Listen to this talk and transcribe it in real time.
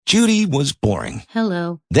Judy was boring.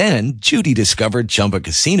 Hello. Then Judy discovered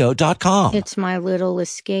ChumbaCasino.com. It's my little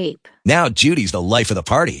escape. Now Judy's the life of the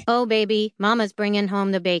party. Oh, baby, mama's bringing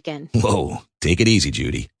home the bacon. Whoa, take it easy,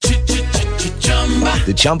 Judy.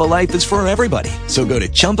 The Chumba life is for everybody. So go to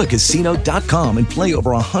ChumbaCasino.com and play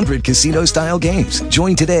over 100 casino-style games.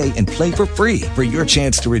 Join today and play for free for your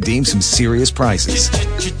chance to redeem some serious prizes.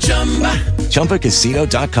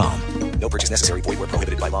 ChumbaCasino.com. No purchase necessary. Void where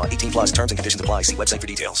prohibited by law. 18 plus terms and conditions apply. See website for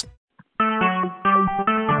details.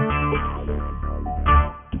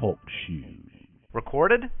 Talk shoes.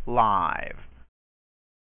 Recorded live.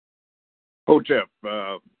 Hotep,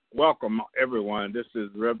 welcome everyone. This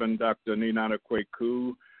is Reverend Dr. Ninana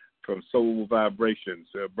Kweku from Soul Vibrations,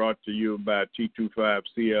 brought to you by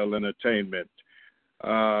T25CL Entertainment.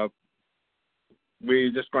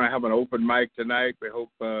 We're just going to have an open mic tonight. We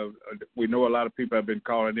hope, we know a lot of people have been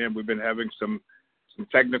calling in. We've been having some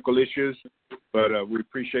technical issues, but we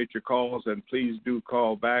appreciate your calls, and please do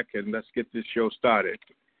call back, and let's get this show started.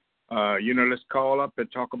 Let's call up and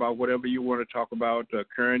talk about whatever you want to talk about,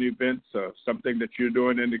 current events, something that you're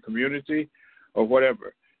doing in the community, or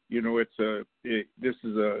whatever. This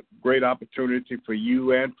is a great opportunity for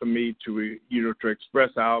you and for me to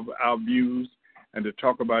express our views and to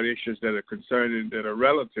talk about issues that are concerning, that are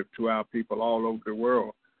relative to our people all over the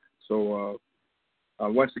world. So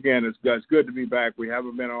once again, it's good to be back. We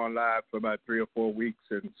haven't been on live for about 3 or 4 weeks,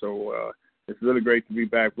 and so it's really great to be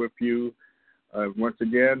back with you. Once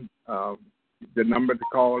again, the number to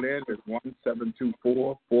call in is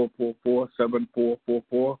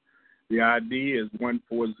 1-724-444-7444. The ID is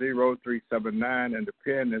 140379, and the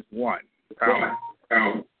PIN is 1.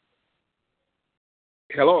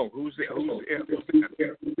 Hello, who's there?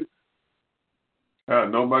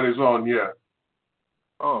 Nobody's on yet.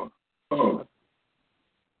 Oh.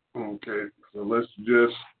 Okay, so let's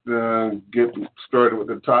just get started with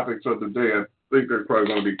the topics of the day. I think they're probably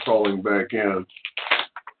going to be calling back in.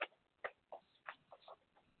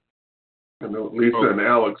 And Lisa and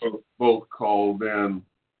Alex both called in,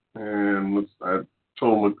 and I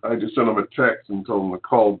just sent them a text and told them to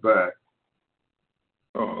call back.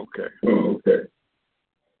 Oh, okay.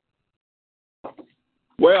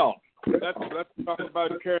 Well, let's talk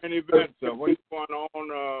about current events. What's going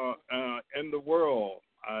on in the world?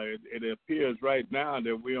 It appears right now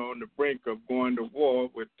that we're on the brink of going to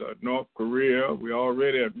war with North Korea. We're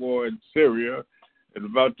already at war in Syria and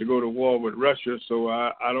about to go to war with Russia. So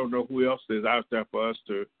I don't know who else is out there for us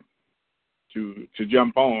to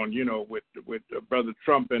jump on. With Brother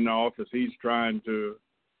Trump in the office, he's trying to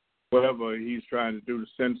whatever he's trying to do to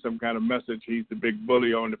send some kind of message. He's the big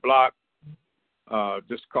bully on the block.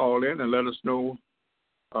 Just call in and let us know,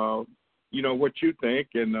 what you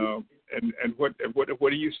think, and what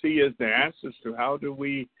do you see as the answers to how do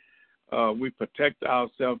we protect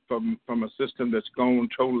ourselves from a system that's gone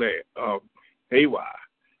totally haywire.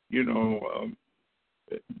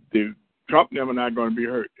 The Trump never not going to be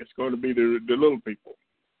hurt. It's going to be the little people.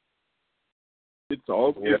 It's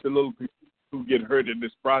the little people who get hurt in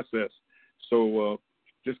this process. So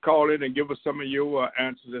just call in and give us some of your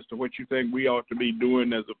answers as to what you think we ought to be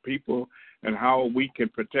doing as a people and how we can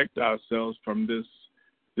protect ourselves from this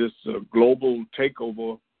global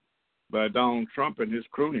takeover by Donald Trump and his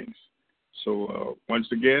croonings. So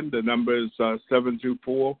once again, the number is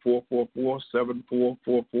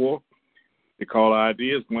 724-444-7444. The call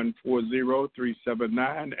ID is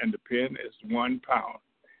 140379, and the PIN is £1.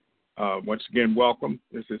 Once again, welcome.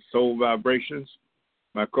 This is Soul Vibrations.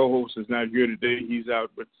 My co-host is not here today. He's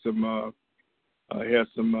out with some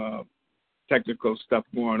technical stuff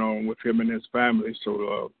going on with him and his family.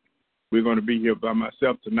 So we're going to be here by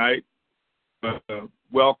myself tonight.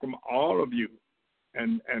 Welcome all of you,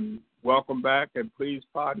 and welcome back. And please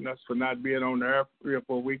pardon us for not being on the air for 3 or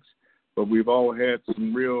 4 weeks, but we've all had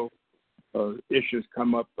some real issues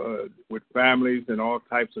come up with families and all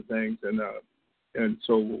types of things, and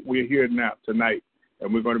so we're here now tonight.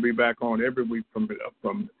 And we're going to be back on every week from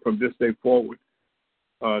this day forward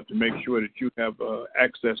to make sure that you have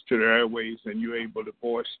access to the airways and you're able to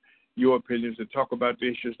voice your opinions and talk about the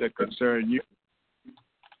issues that concern you.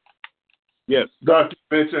 Yes. Doctor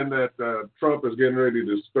mentioned that Trump is getting ready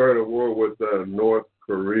to start a war with North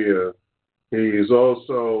Korea. He's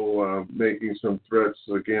also making some threats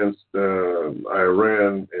against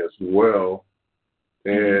Iran as well.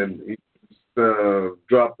 And he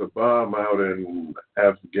dropped a bomb out in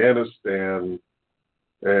Afghanistan,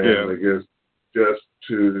 and I guess just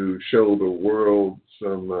to show the world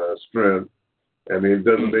some strength. I mean, it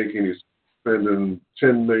doesn't make any sense spending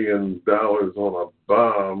 $10 million on a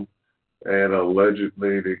bomb and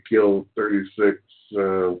allegedly to kill 36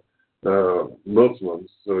 Muslims.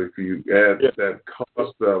 So if you add that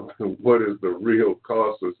cost of what is the real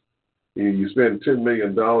cost of, you spend $10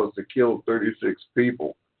 million to kill 36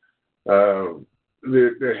 people.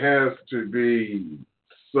 There has to be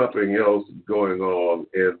something else going on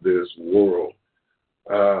in this world.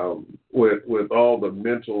 With all the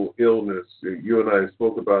mental illness, you and I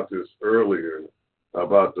spoke about this earlier,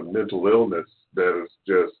 about the mental illness that is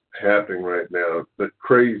just happening right now, the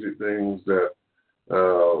crazy things that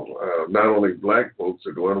not only black folks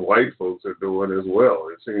are doing, white folks are doing as well.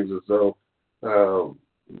 It seems as though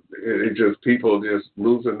it just people just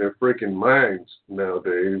losing their freaking minds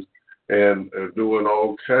nowadays and doing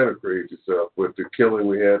all kind of crazy stuff. With the killing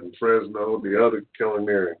we had in Fresno, the other killing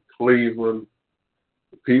there in Cleveland,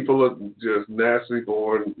 people are just naturally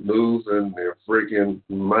born losing their freaking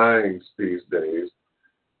minds these days.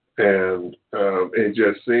 And it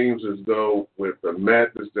just seems as though with the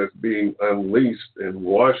madness that's being unleashed in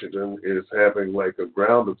Washington is having like a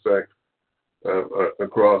ground effect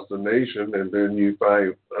across the nation. And then you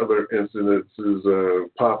find other incidences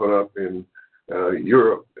popping up in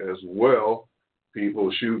Europe as well.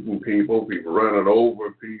 People shooting people, people running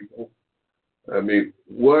over people. I mean,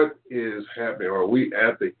 what is happening? Are we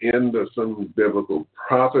at the end of some biblical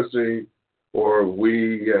prophecy, or are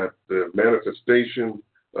we at the manifestation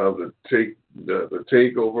of the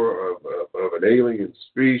takeover of an alien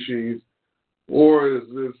species, or is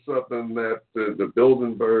this something that the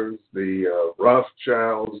Bilderbergs, the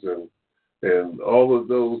Rothschilds, and all of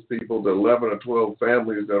those people, the 11 or 12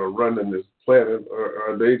 families that are running this planet,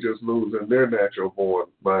 are they just losing their natural born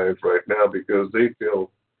minds right now because they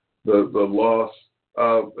feel the loss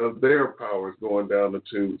of their powers going down the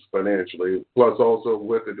tubes financially, plus also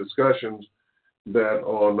with the discussions that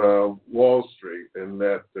on Wall Street and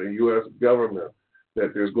that the U.S. government,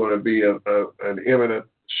 that there's going to be an imminent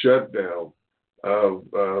shutdown of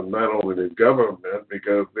not only the government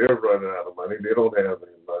because they're running out of money, they don't have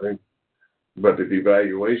any money, but the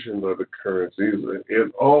devaluation of the currencies,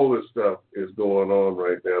 and all this stuff is going on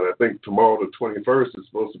right now. And I think tomorrow, the 21st, is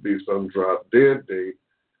supposed to be some drop dead day,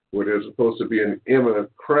 where there's supposed to be an imminent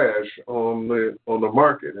crash on the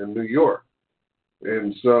market in New York.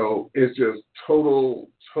 And so it's just total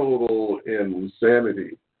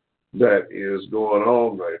insanity that is going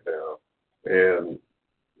on right now. And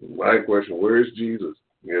my question, where is Jesus?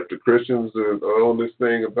 If the Christians are on this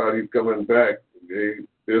thing about he's coming back,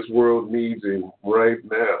 this world needs him right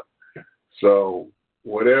now. So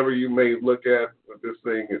whatever you may look at with this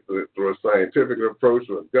thing, through a scientific approach,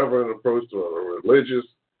 to a government approach, to a religious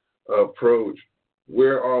approach,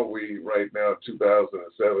 where are we right now,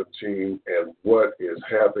 2017, and what is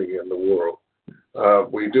happening in the world?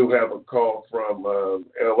 We do have a call from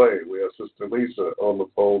L.A. We have Sister Lisa on the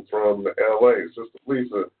phone from L.A. Sister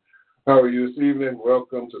Lisa, how are you this evening?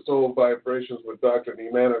 Welcome to Soul Vibrations with Dr.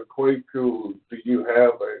 Nimana Kwaku. Do you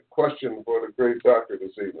have a question for the great doctor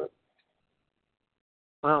this evening?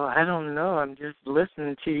 Well, I don't know. I'm just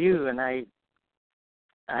listening to you, and I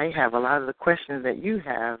have a lot of the questions that you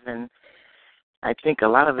have, and I think a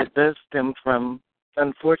lot of it does stem from,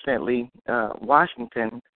 unfortunately,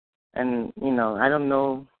 Washington. And, I don't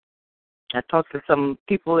know. I talked to some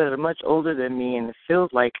people that are much older than me, and it feels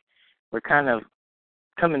like we're kind of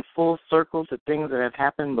coming full circle to things that have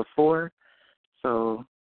happened before. So,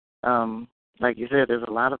 like you said, there's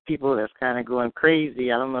a lot of people that's kind of going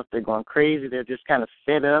crazy. I don't know if they're going crazy. They're just kind of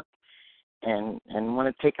fed up and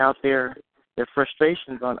want to take out their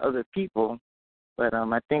frustrations on other people. But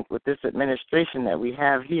I think with this administration that we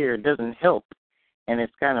have here, it doesn't help, and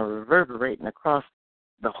it's kind of reverberating across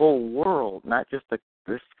the whole world, not just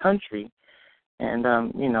this country. And,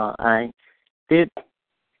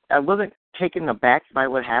 I wasn't taken aback by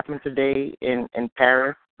what happened today in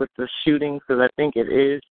Paris with the shooting, because I think it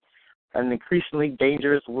is an increasingly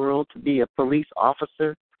dangerous world to be a police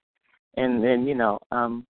officer. And then,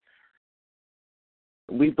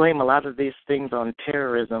 we blame a lot of these things on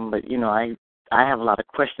terrorism, but, I have a lot of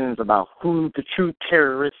questions about who the true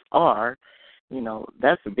terrorists are.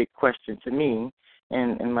 That's a big question to me.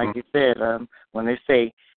 And like you said, when they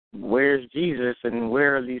say, where's Jesus and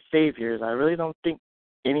where are these saviors, I really don't think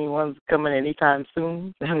anyone's coming anytime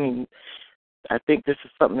soon. I mean, I think this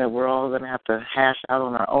is something that we're all going to have to hash out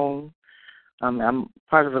on our own. I'm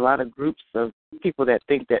part of a lot of groups of people that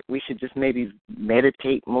think that we should just maybe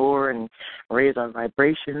meditate more and raise our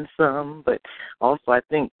vibrations some. But also I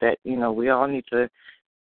think that, we all need to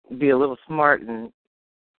be a little smart and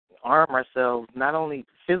arm ourselves, not only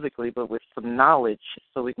physically, but with some knowledge,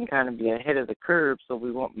 so we can kind of be ahead of the curve so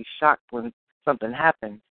we won't be shocked when something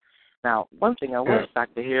happens. Now, one thing I was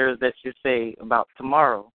shocked to hear is that you say about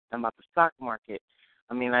tomorrow and about the stock market.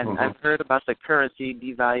 I mean, I've heard about the currency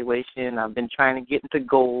devaluation. I've been trying to get into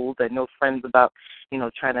gold. I know friends about,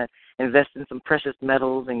 trying to invest in some precious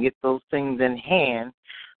metals and get those things in hand.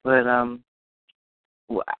 But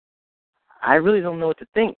I really don't know what to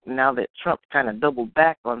think now that Trump kind of doubled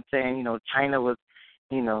back on saying, China was,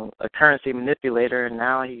 a currency manipulator, and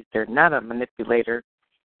now they're not a manipulator.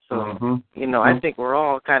 So, I think we're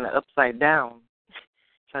all kind of upside down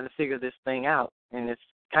trying to figure this thing out, and it's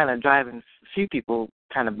kind of driving a few people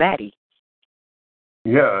kind of batty.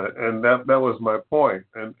 Yeah, and that was my point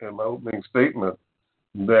in my opening statement,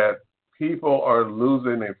 that people are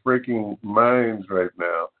losing their freaking minds right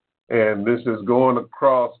now, and this is going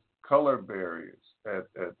across color barriers at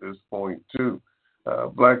this point too.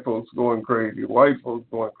 Black folks going crazy, white folks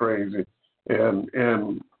going crazy,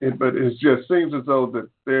 but it just seems as though that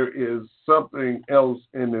there is something else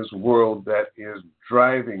in this world that is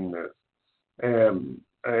driving this, and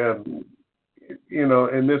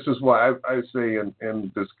this is why I say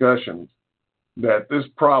in discussions that this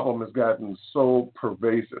problem has gotten so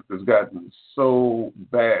pervasive, has gotten so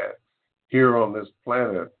bad here on this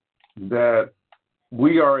planet that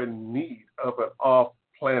we are in need of an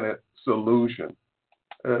off-planet solution.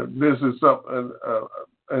 This is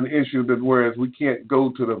an issue that whereas we can't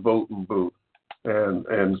go to the voting booth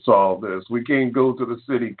and solve this. We can't go to the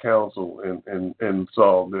city council and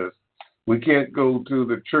solve this. We can't go to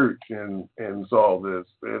the church and solve this.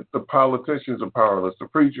 The politicians are powerless. The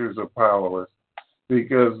preachers are powerless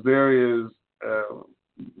because there's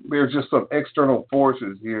just some external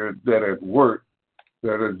forces here that are at work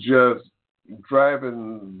that are just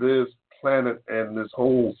driving this planet and this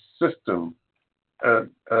whole system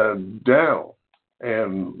down.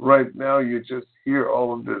 And right now you just hear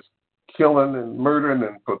all of this killing and murdering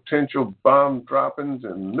and potential bomb droppings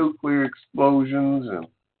and nuclear explosions,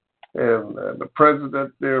 and the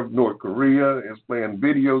president there of North Korea is playing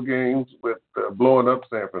video games with blowing up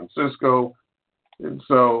San Francisco. And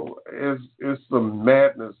so it's some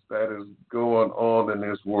madness that is going on in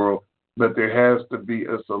this world, but there has to be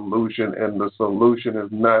a solution, and the solution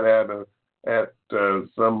is not at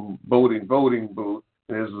some voting booth.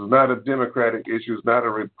 This is not a Democratic issue. It's not a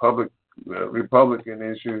Republican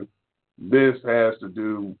issue. This has to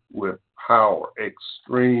do with power,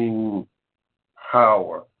 extreme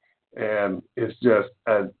power. And it's just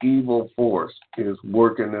an evil force is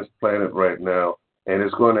working this planet right now, and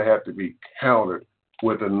it's going to have to be countered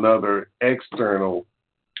with another external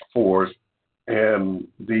force. And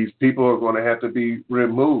these people are going to have to be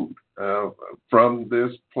removed from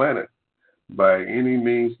this planet by any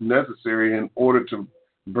means necessary in order to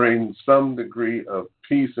bring some degree of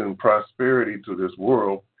peace and prosperity to this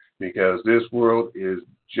world, because this world is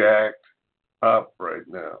jacked up right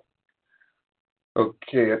now.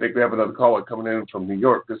 Okay, I think we have another caller coming in from New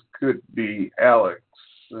York. This could be Alex.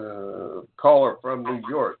 Caller from New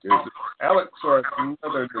York. Is it Alex or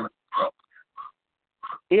another?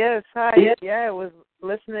 Yes, hi. Yeah, I was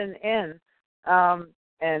listening in,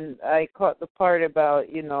 and I caught the part about,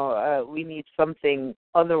 we need something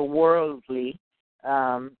otherworldly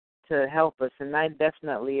to help us, and I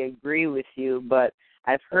definitely agree with you, but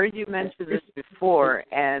I've heard you mention this before,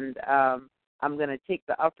 and I'm going to take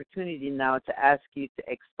the opportunity now to ask you to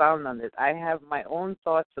expound on this. I have my own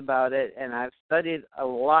thoughts about it, and I've studied a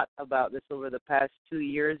lot about this over the past 2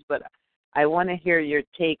 years, but I want to hear your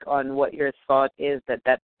take on what your thought is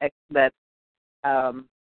that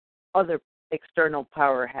other external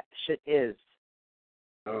power is.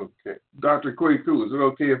 Okay. Dr. Kweku, is it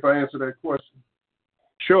okay if I answer that question?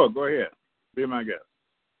 Sure, go ahead. Be my guest.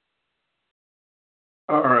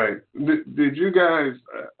 All right. Did you guys,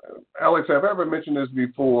 Alex, have I ever mentioned this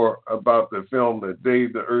before about the film The Day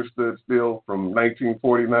the Earth Stood Still from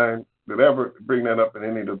 1949? Did I ever bring that up in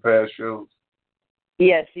any of the past shows?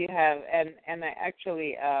 Yes, you have, and I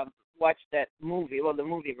actually watched that movie, the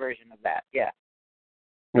movie version of that, yeah.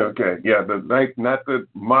 Okay, yeah, not the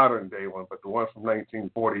modern day one, but the one from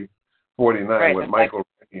 1949 right, with Michael.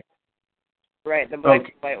 Right, the black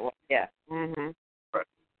and white one, yeah. Mm-hmm. Right.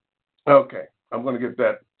 Okay, I'm going to get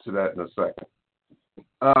to that in a second.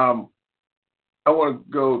 I want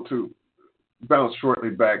to bounce shortly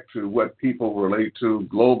back to what people relate to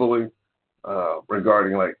globally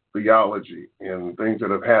regarding like theology and things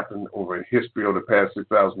that have happened over in history over the past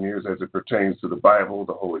 6,000 years as it pertains to the Bible,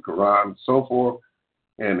 the Holy Quran, and so forth,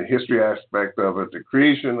 and the history aspect of it, the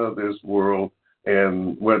creation of this world,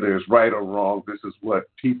 and whether it's right or wrong, this is what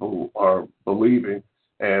people are believing,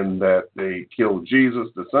 and that they killed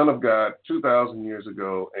Jesus, the Son of God, 2,000 years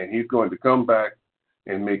ago, and he's going to come back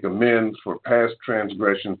and make amends for past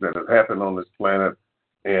transgressions that have happened on this planet,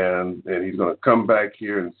 and he's going to come back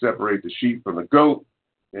here and separate the sheep from the goat,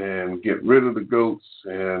 and get rid of the goats,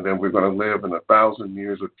 and then we're going to live in 1,000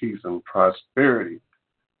 years of peace and prosperity.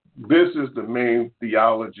 This is the main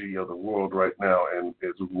theology of the world right now, and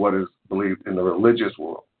is what is believed in the religious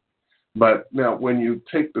world. But now when you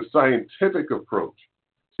take the scientific approach,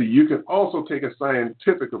 see, you can also take a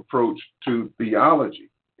scientific approach to theology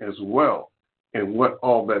as well, and what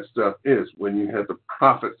all that stuff is. When you have the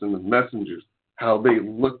prophets and the messengers, how they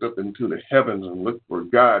looked up into the heavens and looked for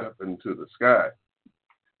God up into the sky,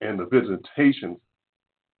 and the visitations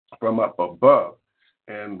from up above,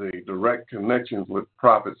 and the direct connections with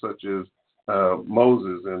prophets such as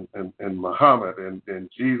Moses and Muhammad and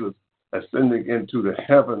Jesus ascending into the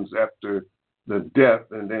heavens after the death,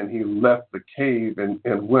 and then he left the cave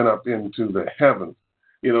and went up into the heavens.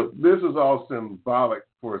 You know, this is all symbolic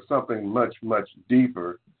for something much, much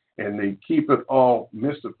deeper, and they keep it all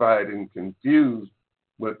mystified and confused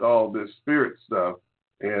with all this spirit stuff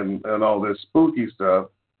and all this spooky stuff,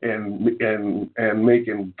 and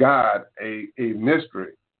making God a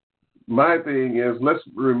mystery. My thing is, let's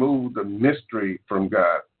remove the mystery from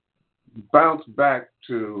God. Bounce back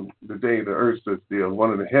to the day the earth stood still,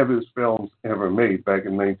 one of the heaviest films ever made back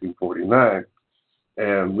in 1949,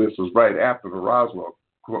 and this was right after the Roswell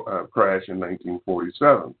crash in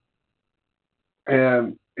 1947.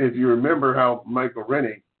 And if you remember how Michael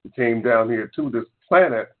Rennie came down here to this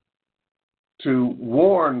planet to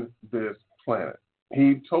warn this planet,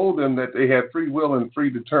 he told them that they had free will and free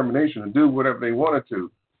determination to do whatever they wanted to.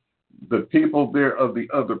 The people there of the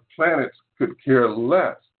other planets could care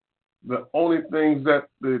less. The only things that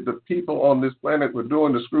the people on this planet were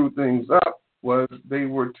doing to screw things up was they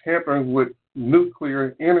were tampering with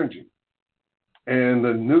nuclear energy. And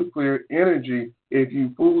the nuclear energy, if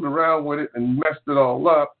you fooled around with it and messed it all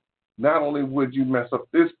up, not only would you mess up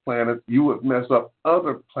this planet, you would mess up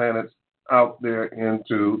other planets out there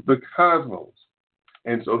into the cosmos.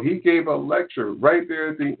 And so he gave a lecture right there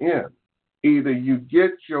at the end. Either you get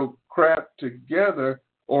your crap together,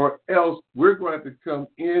 or else we're going to come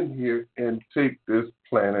in here and take this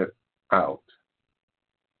planet out.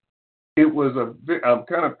 It was I'm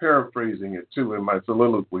kind of paraphrasing it too in my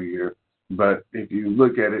soliloquy here, but if you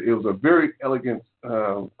look at it, it was a very elegant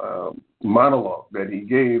monologue that he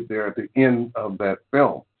gave there at the end of that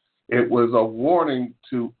film. It was a warning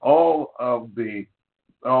to all the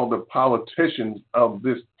politicians of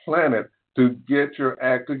this planet to get your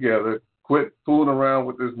act together, quit fooling around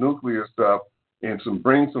with this nuclear stuff, and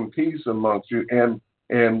bring some peace amongst you,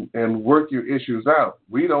 and work your issues out.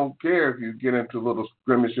 We don't care if you get into little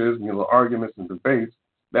skirmishes and little arguments and debates.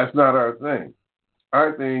 That's not our thing.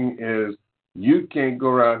 Our thing is you can't go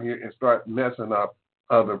around here and start messing up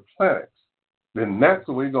other planets. Then that's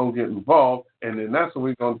when we're going to get involved, and then that's when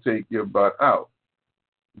we're going to take your butt out.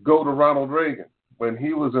 Go to Ronald Reagan. When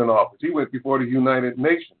he was in office, he went before the United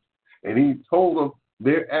Nations, and he told them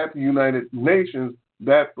there at the United Nations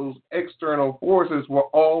that those external forces were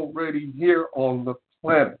already here on the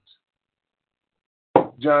planet.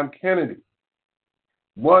 John Kennedy,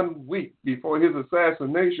 1 week before his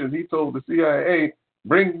assassination, he told the CIA,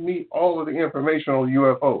 bring me all of the information on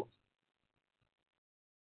UFOs.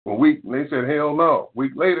 They said, hell no. A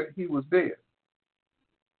week later, he was dead.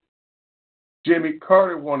 Jimmy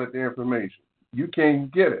Carter wanted the information. You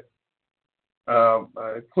can't get it.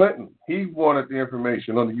 Clinton, he wanted the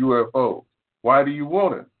information on the UFO. Why do you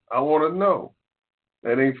want it? I want to know.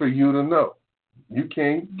 That ain't for you to know. You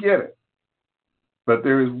can't get it. But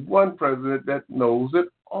there is one president that knows it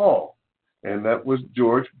all, and that was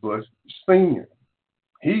George Bush Sr.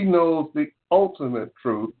 He knows the ultimate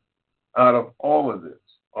truth out of all of this.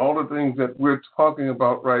 All the things that we're talking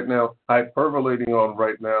about right now, hyperbolating on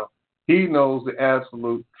right now, he knows the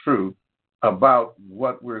absolute truth about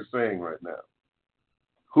what we're saying right now.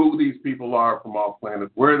 Who these people are from off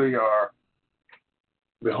planet, where they are,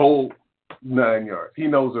 the whole 9 yards. He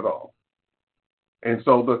knows it all. And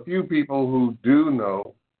so the few people who do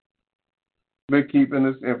know, they're keeping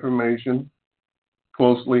this information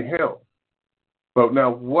closely held. But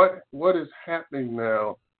now what is happening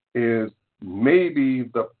now is maybe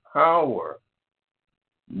the power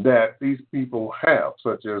that these people have,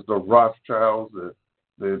 such as the Rothschilds,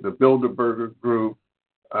 the Bilderberger Group,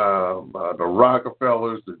 the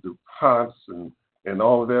Rockefellers, the DuPonts, and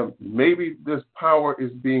all of them. Maybe this power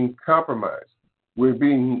is being compromised.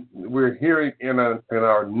 We're hearing in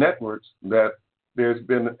our networks that there's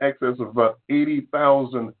been an excess of about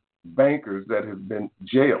 80,000 bankers that have been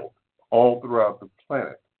jailed all throughout the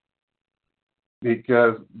planet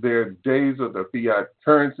because their days of the fiat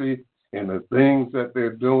currency and the things that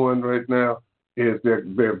they're doing right now is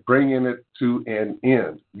they're bringing it to an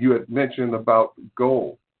end. You had mentioned about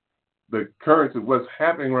gold. the currency, what's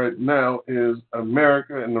happening right now is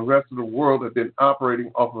America and the rest of the world have been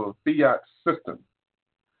operating off of a fiat system.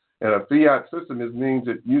 And a fiat system means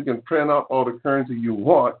that you can print out all the currency you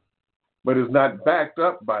want, but it's not backed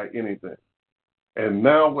up by anything. And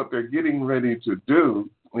now what they're getting ready to do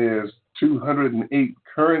is 208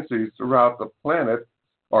 currencies throughout the planet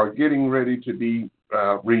are getting ready to be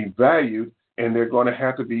revalued, and they're going to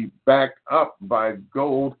have to be backed up by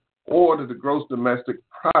gold or the gross domestic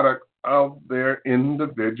product of their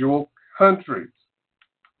individual countries.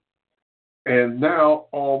 And now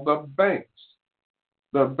all the banks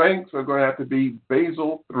are going to have to be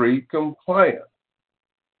Basel III compliant.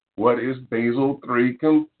 What is Basel III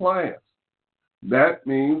compliance? That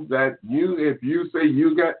means that if you say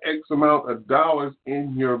you got X amount of dollars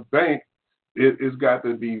in your bank, it has got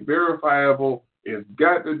to be verifiable, it's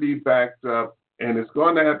got to be backed up, and it's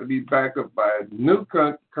going to have to be backed up by a new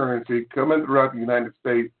currency coming throughout the United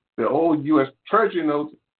States. The old U.S. Treasury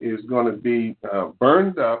notes is going to be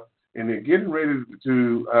burned up, and they're getting ready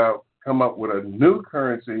to come up with a new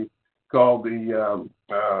currency called the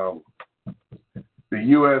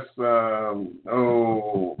U.S.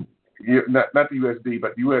 Not the USD,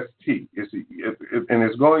 but UST. And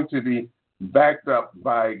it's going to be backed up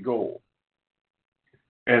by gold.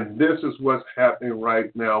 And this is what's happening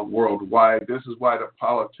right now worldwide. This is why the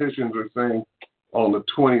politicians are saying on the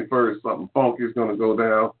 21st something funky is going to go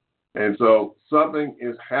down. And so something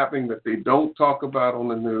is happening that they don't talk about on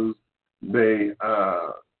the news. They're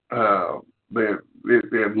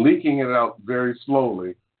leaking it out very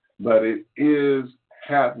slowly, but it is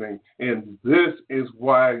happening. And this is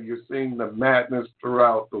why you're seeing the madness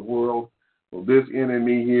throughout the world. Well, this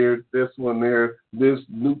enemy here, this one there, this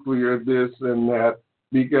nuclear, this and that,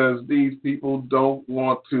 because these people don't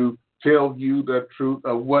want to tell you the truth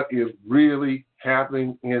of what is really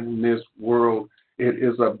happening in this world. It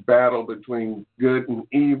is a battle between good and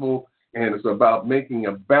evil, and it's about making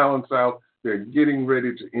a balance out. They're getting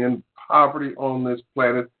ready to end poverty on this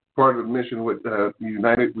planet. Part of the mission with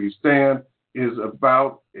United We Stand is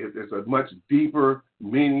about, it is a much deeper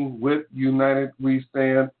meaning with United We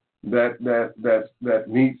Stand that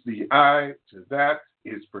meets the eye to that.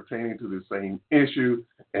 It's pertaining to the same issue,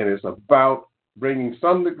 and it's about bringing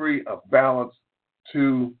some degree of balance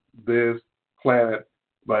to this planet,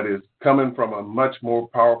 but it's coming from a much more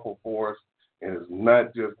powerful force, and it's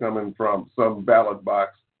not just coming from some ballot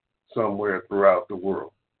box somewhere throughout the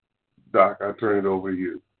world. Doc, I turn it over to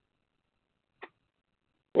you.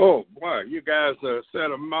 Oh, boy, you guys said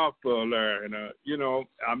a mouthful there. And,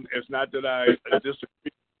 it's not that I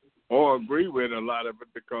disagree or agree with a lot of it,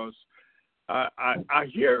 because I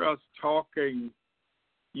hear us talking,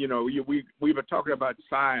 we were talking about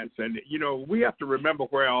science, and, we have to remember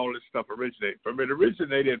where all this stuff originated from. It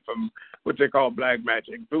originated from what they call black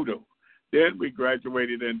magic, voodoo. Then we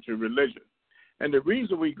graduated into religion. And the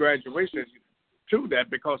reason we graduated to that,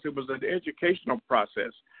 because it was an educational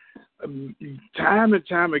process. Time and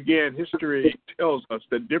time again, history tells us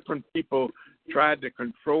that different people tried to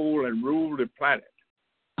control and rule the planet,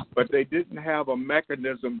 but they didn't have a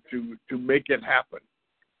mechanism to make it happen.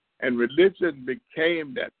 And religion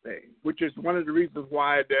became that thing, which is one of the reasons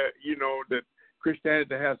why that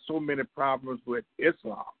Christianity has so many problems with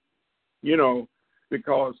Islam,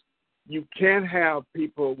 because you can't have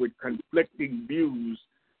people with conflicting views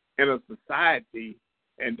in a society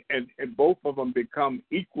and both of them become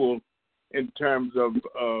equal in terms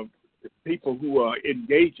of people who are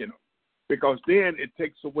engaging them, because then it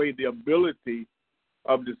takes away the ability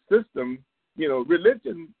of the system.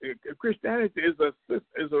 Religion, Christianity is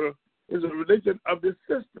a religion of the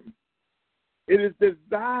system. It is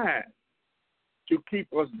designed to keep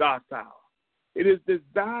us docile. It is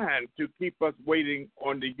designed to keep us waiting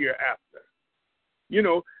on the hereafter.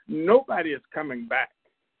 Nobody is coming back.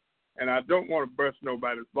 And I don't want to burst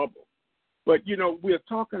nobody's bubble. But, we're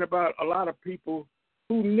talking about a lot of people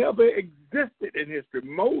who never existed in history.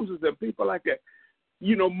 Moses and people like that.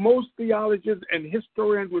 Most theologians and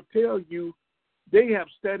historians will tell you they have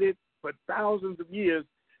studied for thousands of years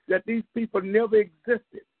that these people never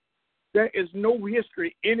existed. There is no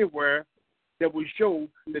history anywhere that will show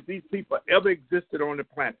that these people ever existed on the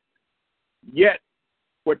planet. Yet,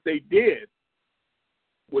 what they did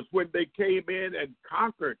was when they came in and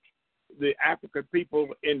conquered the African people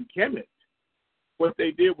in Kemet, what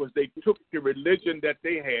they did was they took the religion that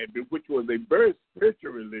they had, which was a very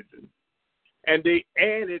spiritual religion, and they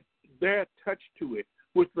added their touch to it,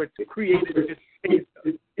 which was created this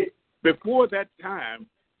savior. Before that time,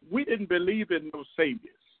 we didn't believe in no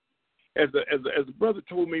saviors. As a brother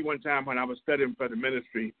told me one time when I was studying for the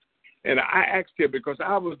ministry, And I asked him because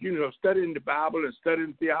I was, studying the Bible and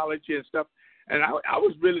studying theology and stuff. And I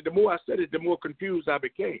was really, the more I studied, the more confused I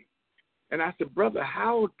became. And I said, brother,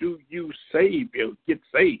 how do you get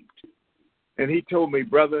saved? And he told me,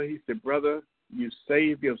 brother, you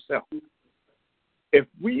save yourself. If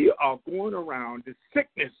we are going around, the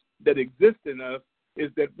sickness that exists in us is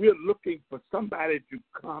that we're looking for somebody to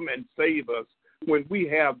come and save us when we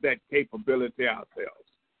have that capability ourselves.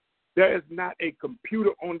 There is not a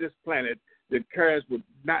computer on this planet that carries with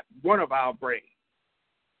not one of our brains.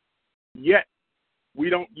 Yet, we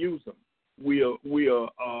don't use them. We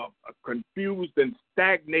are confused and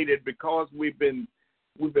stagnated because we've been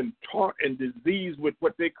taught and diseased with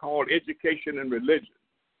what they call education and religion.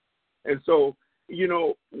 And so,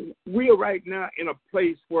 we are right now in a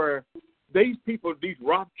place where these people, these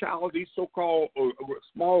Rothschilds, these so-called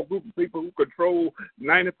small group of people who control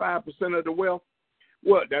 95% of the wealth,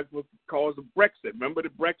 well, that's what caused the Brexit. Remember the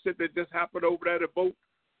Brexit that just happened over there, the vote,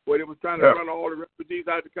 where they were trying to run all the refugees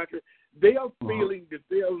out of the country? They are feeling that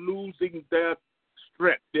they are losing their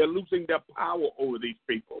strength. They're losing their power over these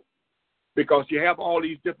people because you have all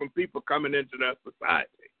these different people coming into their society.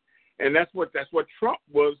 And that's what Trump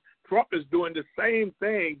was. Trump is doing the same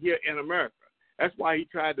thing here in America. That's why he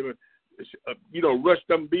tried to, rush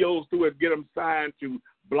them bills through and get them signed to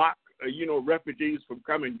block, refugees from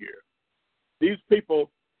coming here. These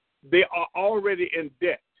people, they are already in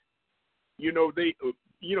debt.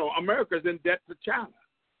 America's in debt to China.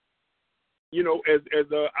 As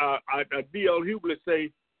a D.L. Hughley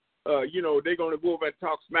say, they're going to go over and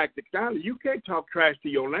talk smack to China. You can't talk trash to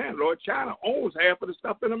your landlord. China owns half of the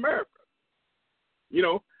stuff in America.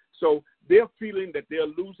 So they're feeling that they're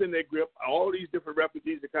losing their grip. All these different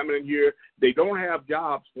refugees are coming in here. They don't have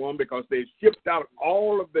jobs for them because they shipped out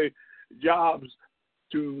all of the jobs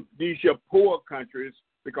to these poor countries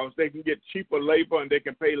because they can get cheaper labor and they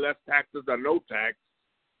can pay less taxes or no tax.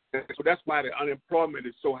 And so that's why the unemployment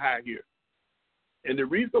is so high here. And the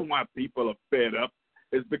reason why people are fed up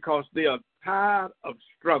is because they are tired of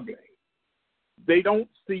struggling. They don't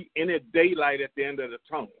see any daylight at the end of the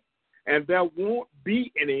tunnel. And there won't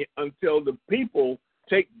be any until the people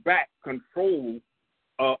take back control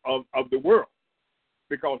of the world.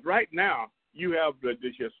 Because right now, you have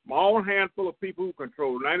just a small handful of people who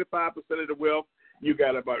control 95% of the wealth. You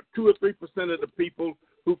got about 2 or 3% of the people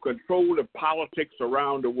who control the politics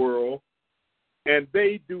around the world. And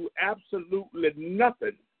they do absolutely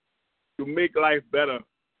nothing to make life better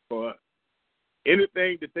for us.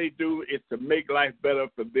 Anything that they do is to make life better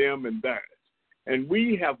for them and theirs. And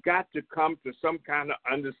we have got to come to some kind of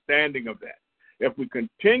understanding of that. If we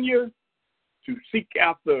continue to seek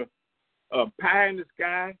after pie in the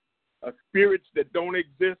sky, spirits that don't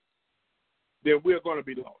exist, then we're going to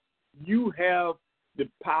be lost. You have the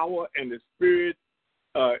power and the spirit,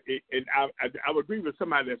 and I would agree with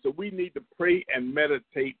somebody that said we need to pray and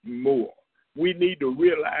meditate more. We need to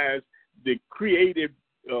realize the creative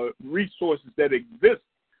resources that exist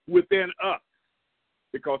within us.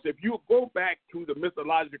 Because if you go back to the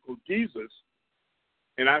mythological Jesus,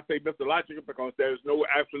 and I say mythological because there's no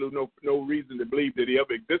reason to believe that he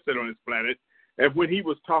ever existed on this planet, and when he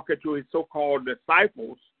was talking to his so-called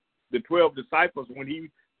disciples, the 12 disciples, when he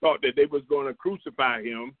thought that they was going to crucify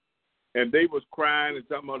him, and they was crying and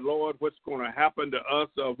talking about, Lord, what's going to happen to us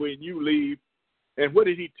when you leave? And what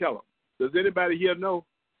did he tell them? Does anybody here know?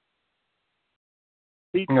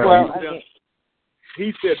 He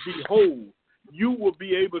said, behold, you will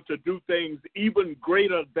be able to do things even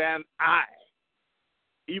greater than I.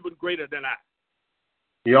 Even greater than I.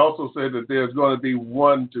 He also said that there's going to be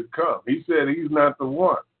one to come. He said he's not the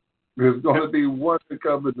one. There's going to be one to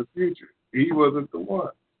come in the future. He wasn't the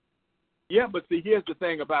one. Yeah, but see, here's the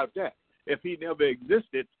thing about that. If he never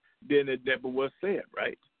existed, then it never was said,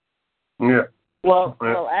 right? Yeah. Well,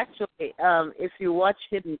 actually, if you watch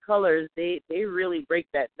Hidden Colors, they really break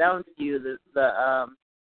that down to you.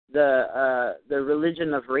 The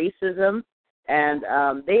religion of racism, and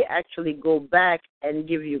they actually go back and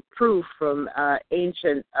give you proof from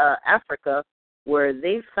ancient Africa where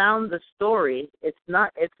they found the story. It's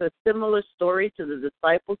a similar story to the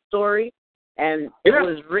disciple story, and it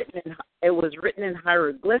was written in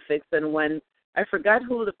hieroglyphics. And when I forgot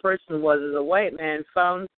who the person was, a white man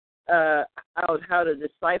found out how to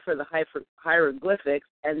decipher the hieroglyphics,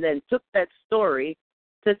 and then took that story,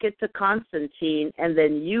 took it to Constantine, and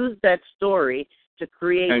then used that story to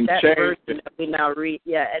create that version that we now read.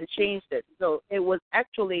 Yeah, and changed it. So it was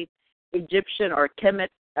actually Egyptian or Kemet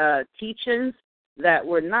teachings that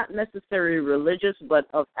were not necessarily religious, but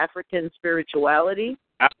of African spirituality.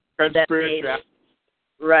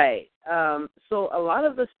 Right. So a lot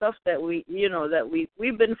of the stuff that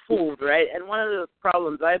we've been fooled, right? And one of the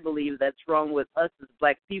problems I believe that's wrong with us as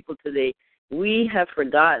Black people today, we have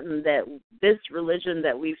forgotten that this religion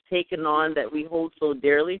that we've taken on, that we hold so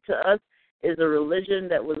dearly to us, is a religion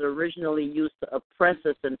that was originally used to oppress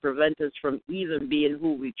us and prevent us from even being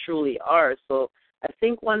who we truly are. So I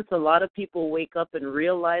think once a lot of people wake up and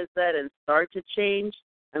realize that and start to change,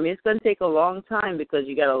 I mean, it's going to take a long time because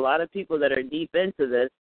you got a lot of people that are deep into this.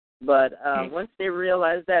 But once they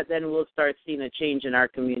realize that, then we'll start seeing a change in our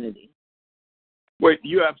community. Well,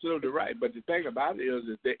 you're absolutely right. But the thing about it is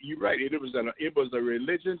that you're right. It was a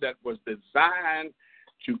religion that was designed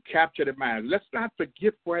to capture the mind. Let's not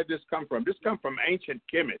forget where this come from. This come from ancient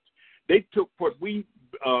Kemet. They took what we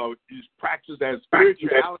practice as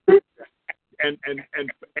spirituality and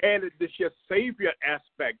added this your savior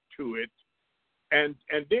aspect to it. And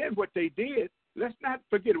then what they did, let's not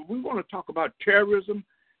forget, we want to talk about terrorism.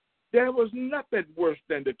 There was nothing worse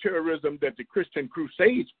than the terrorism that the Christian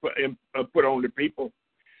Crusades put on the people.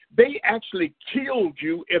 They actually killed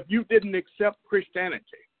you if you didn't accept Christianity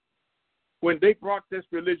when they brought this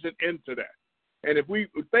religion into that. And if we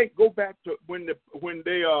go back to when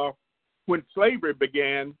slavery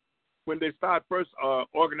began, when they started first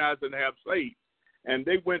organizing to have slaves, and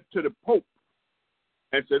they went to the Pope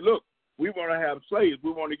and said, look, we want to have slaves.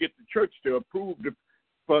 We want to get the church to approve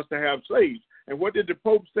for us to have slaves. And what did the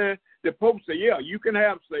Pope say? The Pope said, yeah, you can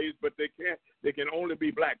have slaves, but they can only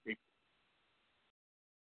be Black people.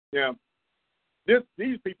 Yeah.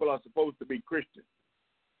 These people are supposed to be Christians.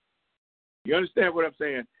 You understand what I'm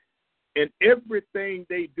saying? And everything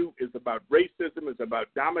they do is about racism, it's about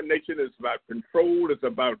domination, it's about control, it's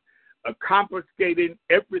about confiscating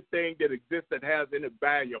everything that exists that has any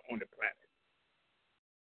value on the planet.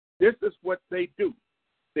 This is what they do.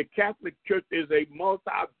 The Catholic Church is a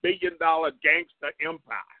multi-billion-dollar gangster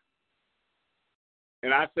empire.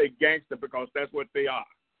 And I say gangster because that's what they are.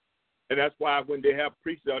 And that's why when they have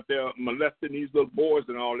priests out there molesting these little boys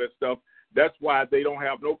and all that stuff, that's why they don't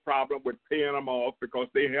have no problem with paying them off, because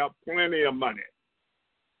they have plenty of money.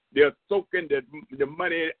 They're soaking the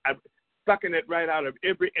money, sucking it right out of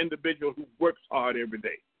every individual who works hard every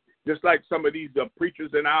day. Just like some of these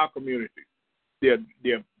preachers in our community. They're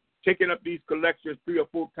taking up these collections 3 or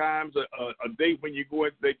 4 times a day when you go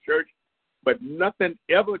into their church, but nothing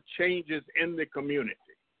ever changes in the community.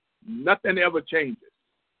 Nothing ever changes.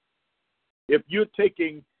 If you take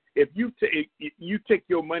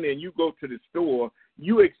your money and you go to the store,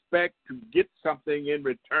 you expect to get something in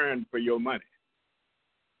return for your money.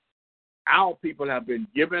 Our people have been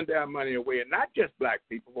giving their money away, and not just Black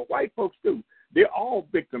people, but white folks too. They're all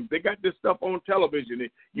victims. They got this stuff on television.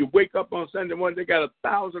 You wake up on Sunday morning, they got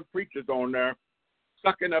 1,000 preachers on there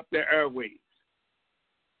sucking up their airwaves,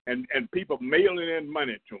 and people mailing in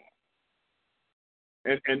money to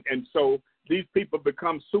them. And so these people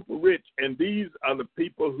become super rich, and these are the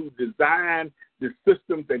people who design the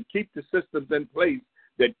systems and keep the systems in place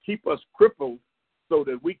that keep us crippled so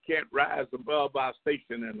that we can't rise above our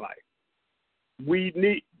station in life. We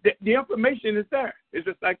need the information is there. It's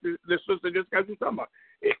just like the sister just got you talking about.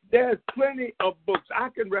 There's plenty of books. I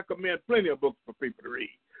can recommend plenty of books for people to read.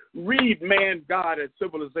 Read Man, God, and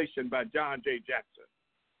Civilization by John J. Jackson.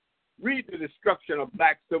 Read The Destruction of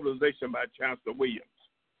Black Civilization by Chancellor Williams.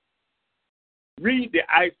 Read The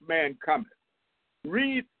Iceman Cometh.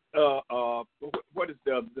 Read what is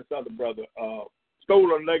this other brother?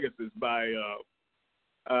 Stolen Legacies by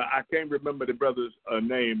I can't remember the brother's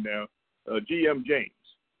name now. G.M. James.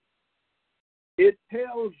 It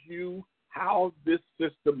tells you how this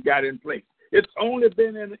system got in place. It's only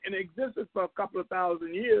been in existence for a couple of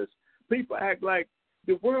thousand years. People act like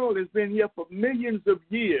the world has been here for millions of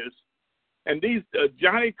years, and these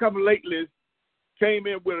Johnny-come-latelys came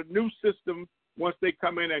in with a new system once they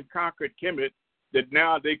come in and conquered Kemet, that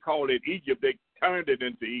now they call it Egypt. They turned it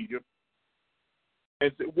into Egypt.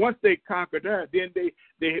 And so once they conquered that, then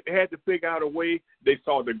they had to figure out a way. They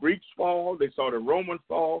saw the Greeks fall. They saw the Romans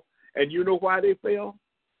fall. And you know why they fell?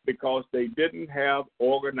 Because they didn't have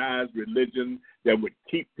organized religion that would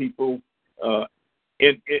keep people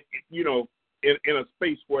in a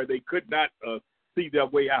space where they could not see their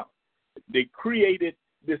way out. They created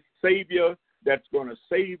this savior that's going to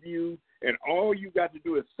save you, and all you got to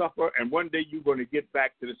do is suffer, and one day you're going to get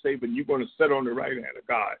back to the savior, and you're going to sit on the right hand of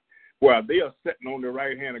God. Well, they are sitting on the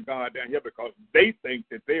right hand of God down here because they think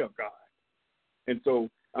that they are God. And so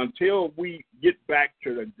until we get back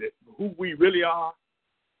to who we really are,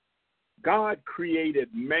 God created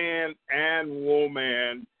man and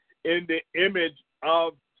woman in the image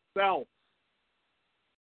of self.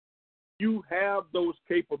 You have those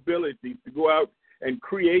capabilities to go out and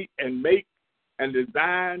create and make and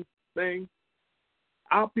design things.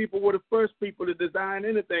 Our people were the first people to design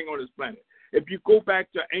anything on this planet. If you go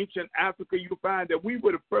back to ancient Africa, you'll find that we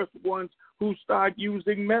were the first ones who started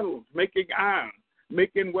using metals, making iron,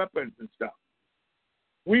 making weapons and stuff.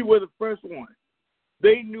 We were the first ones.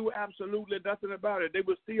 They knew absolutely nothing about it. They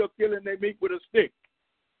were still killing their meat with a stick.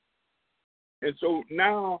 And so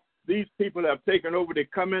now these people have taken over. They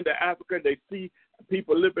come into Africa. They see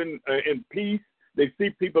people living in peace. They see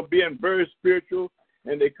people being very spiritual.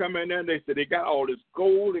 And they come in there and they say they got all this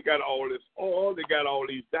gold, they got all this oil, they got all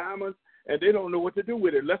these diamonds, and they don't know what to do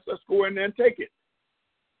with it. Let's just go in there and take it.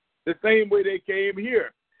 The same way they came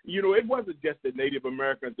here. You know, it wasn't just the Native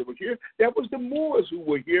Americans that were here. That was the Moors who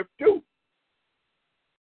were here too.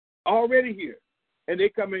 Already here. And they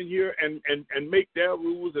come in here and make their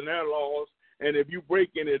rules and their laws. And if you break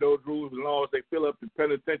any of those rules and laws, they fill up the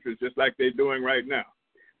penitentiaries just like they're doing right now.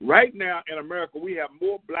 Right now in America, we have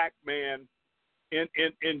more black men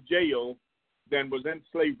in jail than was in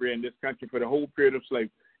slavery in this country for the whole period of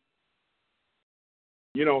slavery.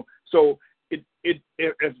 You know, so it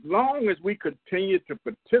as long as we continue to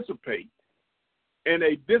participate in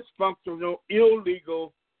a dysfunctional,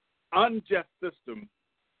 illegal, unjust system,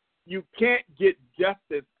 you can't get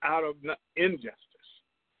justice out of injustice.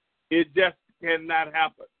 It just cannot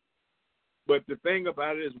happen. But the thing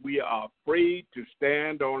about it is we are afraid to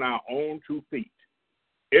stand on our own 2 feet.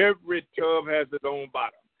 Every tub has its own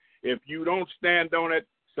bottom. If you don't stand on it,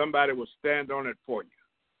 somebody will stand on it for you.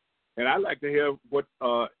 And I'd like to hear what,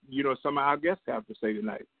 some of our guests have to say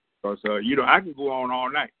tonight. Because, I can go on all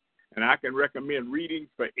night. And I can recommend readings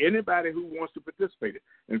for anybody who wants to participate.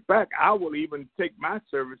 In fact, I will even take my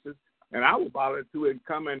services and I will volunteer and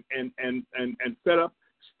come and set up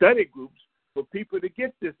study groups for people to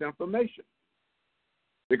get this information.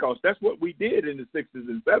 Because that's what we did in the 60s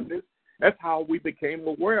and 70s. That's how we became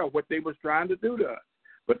aware of what they was trying to do to us.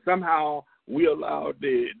 But somehow we allowed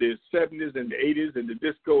the 70s and the 80s and the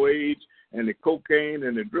disco age and the cocaine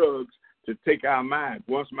and the drugs to take our mind.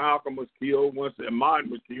 Once Malcolm was killed, once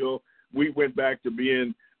Martin was killed, we went back to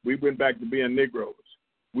being Negroes.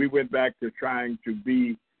 We went back to trying to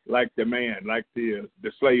be like the man, like the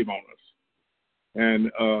slave owners.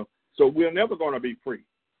 And so we're never going to be free.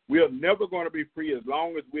 We're never going to be free as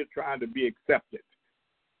long as we're trying to be accepted.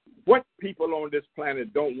 What people on this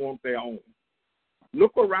planet don't want their own?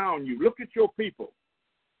 Look around you. Look at your people.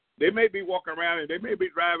 They may be walking around and they may be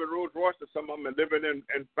driving Rolls Royces, some of them, and living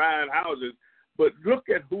in fine houses, but look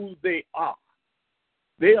at who they are.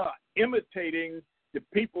 They are imitating the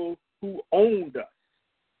people who owned us.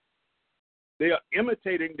 They are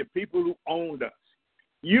imitating the people who owned us.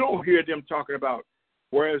 You don't hear them talking about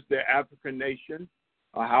where's the African nation,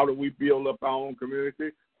 or how do we build up our own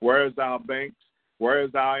community, where's our banks,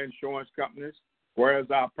 where's our insurance companies,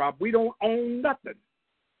 where's our property. We don't own nothing.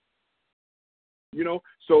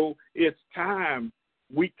 So it's time.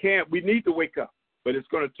 We need to wake up, but it's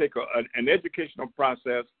going to take an educational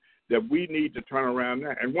process that we need to turn around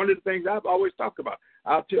now. And one of the things I've always talked about,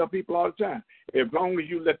 I'll tell people all the time, as long as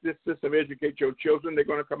you let this system educate your children, they're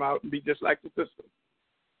going to come out and be just like the system.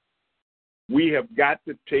 We have got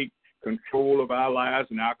to take control of our lives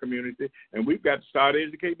and our community, and we've got to start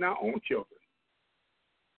educating our own children.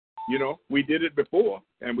 We did it before,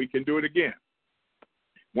 and we can do it again.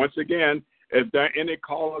 Once again, if there are any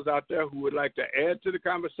callers out there who would like to add to the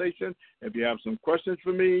conversation, if you have some questions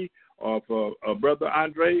for me or for Brother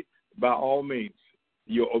Andre, by all means,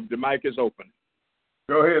 the mic is open.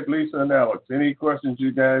 Go ahead, Lisa and Alex. Any questions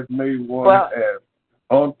you guys may want to ask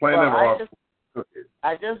on planet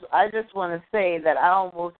I just want to say that I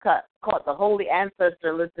almost caught the Holy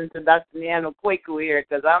Ancestor listening to Dr. Niano Kwaku here,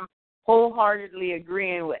 because I'm wholeheartedly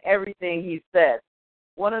agreeing with everything he said.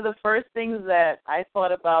 One of the first things that I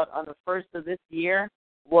thought about on the first of this year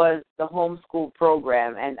was the homeschool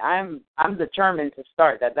program, and I'm determined to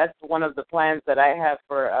start that. That's one of the plans that I have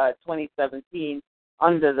for 2017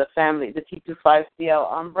 under the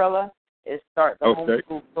T25CL umbrella, is start the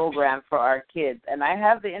homeschool program for our kids. And I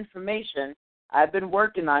have the information. I've been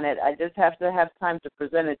working on it. I just have to have time to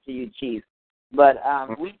present it to you, Chief. But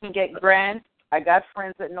we can get grants. I got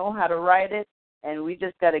friends that know how to write it, and we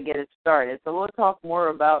just got to get it started. So we'll talk more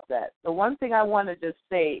about that. The one thing I want to just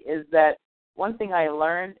say is that one thing I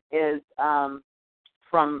learned is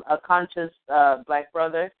from a conscious black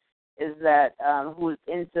brother is that who's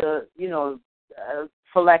into,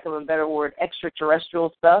 for lack of a better word,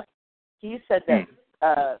 extraterrestrial stuff. He said that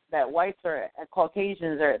that whites and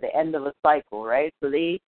Caucasians are at the end of a cycle, right? So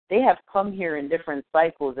they have come here in different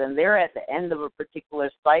cycles, and they're at the end of a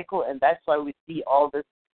particular cycle, and that's why we see all this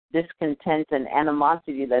discontent and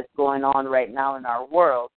animosity that's going on right now in our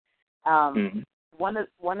world. One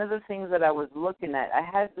of the things that I was looking at, I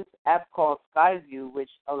had this app called Skyview,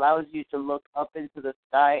 which allows you to look up into the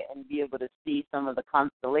sky and be able to see some of the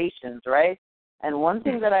constellations, right? And one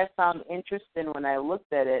thing that I found interesting when I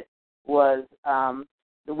looked at it was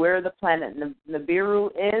where the planet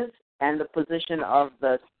Nibiru is and the position of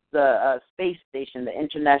the space station, the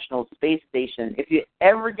International Space Station. If you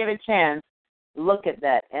ever get a chance, look at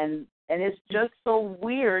that. And it's just so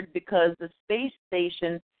weird because the space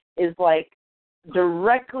station is like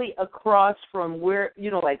directly across from where,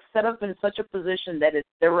 like set up in such a position that it's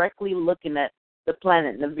directly looking at the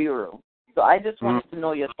planet Nibiru. So I just wanted to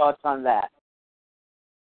know your thoughts on that.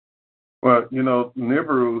 Well,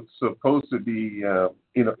 Nibiru is supposed to be,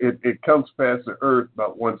 it comes past the Earth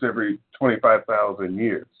about once every 25,000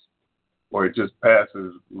 years, or it just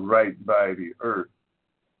passes right by the Earth.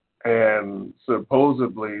 And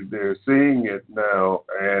supposedly they're seeing it now,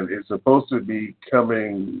 and it's supposed to be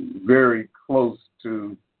coming very close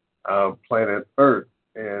to planet Earth.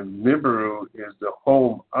 And Nibiru is the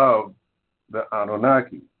home of the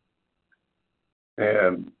Anunnaki.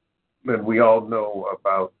 And we all know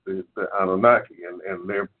about the Anunnaki and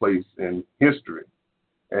their place in history.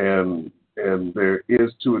 And there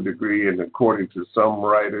is, to a degree, and according to some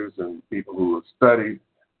writers and people who have studied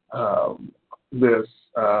this,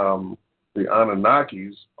 the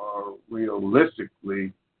Anunnakis are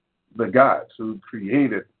realistically the gods who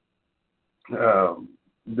created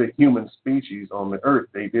the human species on the earth.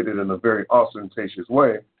 They did it in a very ostentatious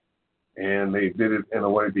way, and they did it in a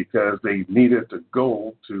way because they needed to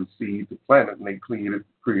go to see the planet, and they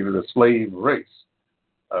created a slave race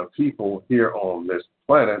of people here on this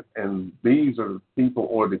planet, and these are the people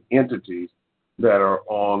or the entities that are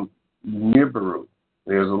on Nibiru.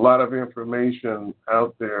 There's a lot of information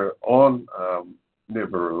out there on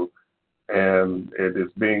Nibiru, and it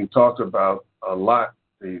is being talked about a lot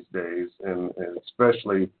these days, and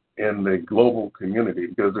especially in the global community,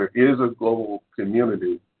 because there is a global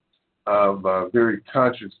community of very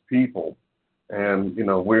conscious people, and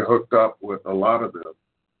we're hooked up with a lot of them,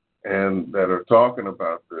 and that are talking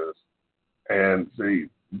about this. And see,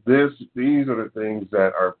 these are the things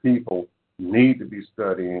that our people need to be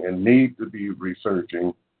studying and need to be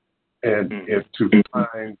researching, and if to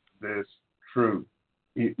find this truth.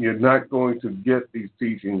 You're not going to get these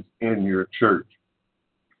teachings in your church.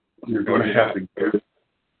 You're going to have to get it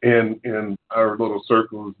in our little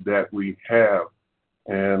circles that we have.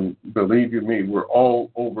 And believe you me, we're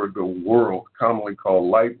all over the world, commonly called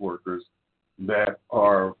light workers, that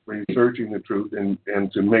are researching the truth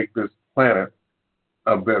and to make this planet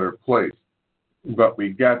a better place. But we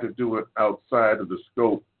got to do it outside of the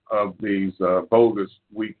scope of these bogus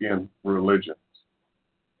weekend religions.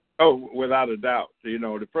 Oh, without a doubt.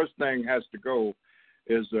 The first thing has to go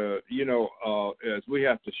is, is we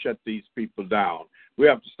have to shut these people down. We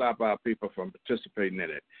have to stop our people from participating in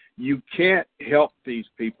it. You can't help these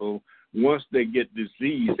people once they get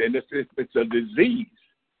disease, and it's a disease,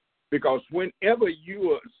 because whenever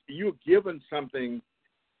you're given something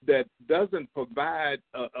that doesn't provide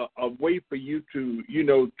a way for you to,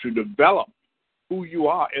 to develop who you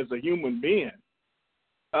are as a human being,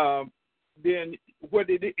 then what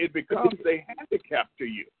it becomes a handicap to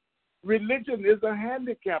you. Religion is a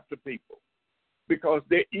handicap to people because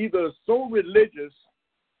they're either so religious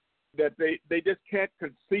that they just can't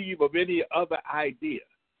conceive of any other idea.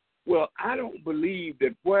 Well, I don't believe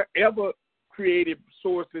that wherever creative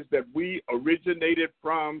sources that we originated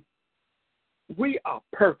from, we are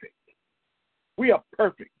perfect. We are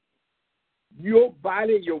perfect. Your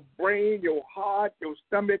body, your brain, your heart, your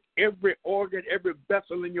stomach, every organ, every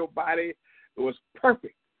vessel in your body was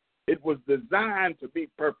perfect. It was designed to be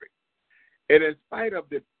perfect. And in spite of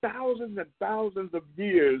the thousands and thousands of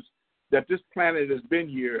years that this planet has been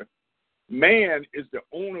here, man is the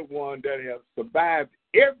only one that has survived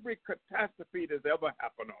every catastrophe that's ever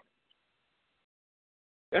happened on it.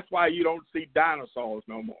 That's why you don't see dinosaurs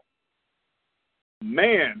no more.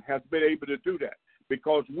 Man has been able to do that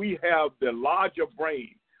because we have the larger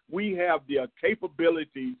brain. We have the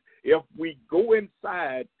capabilities, if we go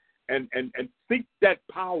inside and seek that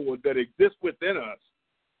power that exists within us,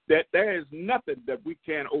 that there is nothing that we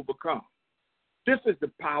can't overcome. This is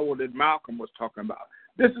the power that Malcolm was talking about.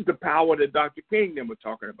 This is the power that Dr. King and was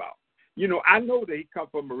talking about. I know that he comes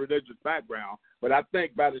from a religious background, but I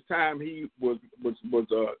think by the time he was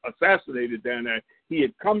assassinated down there, he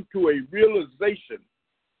had come to a realization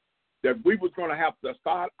that we was going to have to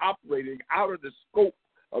start operating out of the scope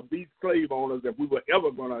of these slave owners if we were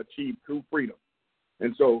ever going to achieve true freedom.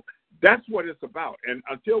 And so That's what it's about. And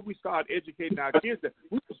until we start educating our kids, that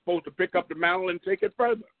we were supposed to pick up the mantle and take it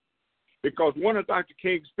further. Because one of Dr.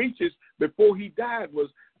 King's speeches before he died was,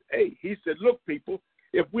 hey, he said, look, people,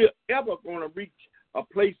 if we're ever going to reach a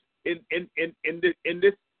place in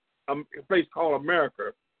this place called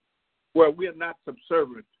America where we're not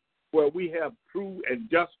subservient, where we have true and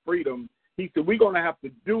just freedom, he said, we're going to have to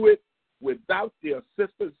do it without the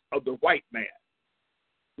assistance of the white man.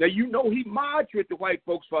 Now, you know, he marched with the white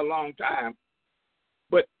folks for a long time,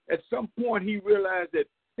 but at some point he realized that,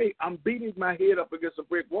 hey, I'm beating my head up against a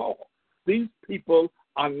brick wall. These people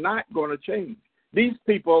are not going to change. These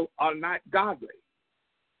people are not godly.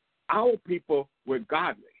 Our people were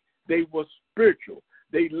godly. They were spiritual.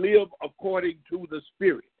 They live according to the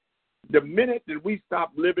Spirit. The minute that we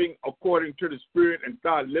stop living according to the Spirit and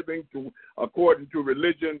start living according to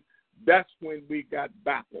religion, that's when we got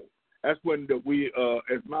baffled. That's when we,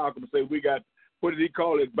 as Malcolm said, we got, what did he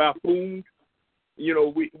call it, buffooned? You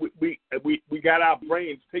know, we got our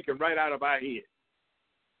brains taken right out of our head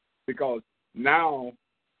because now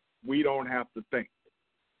we don't have to think.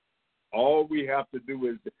 All we have to do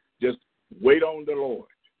is just wait on the Lord.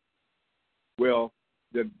 Well,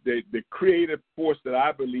 the creative force that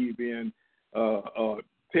I believe in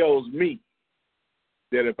tells me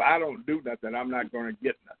that if I don't do nothing, I'm not going to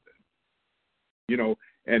get nothing. You know,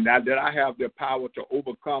 and that I have the power to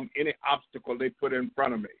overcome any obstacle they put in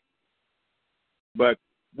front of me. But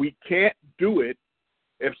we can't do it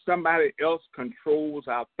if somebody else controls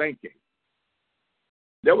our thinking.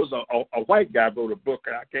 There was a white guy wrote a book,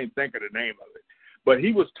 and I can't think of the name of it, but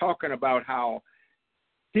he was talking about how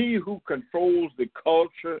he who controls the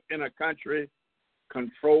culture in a country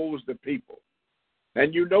controls the people.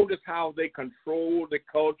 And you notice how they control the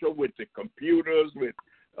culture with the computers, with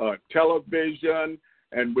television,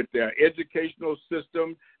 and with their educational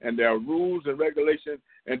system and their rules and regulations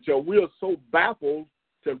until we are so baffled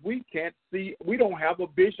that we can't see, we don't have a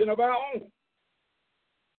vision of our own.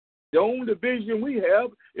 The only vision we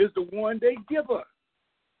have is the one they give us.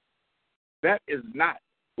 That is not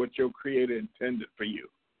what your Creator intended for you.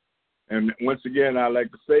 And once again, I'd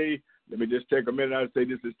like to say, let me just take a minute and say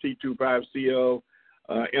this is T25CL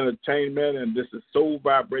Entertainment, and this is Soul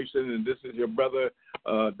Vibration, and this is your brother,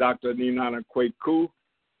 Dr. Ninana Kwaku,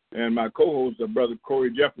 and my co-host, Brother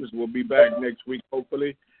Corey Jeffers, will be back next week,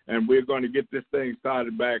 hopefully, and we're going to get this thing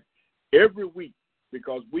started back every week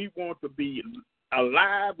because we want to be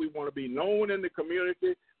alive. We want to be known in the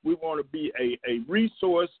community. We want to be a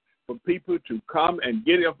resource for people to come and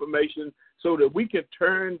get information so that we can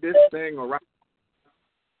turn this thing around.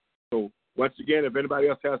 So once again, if anybody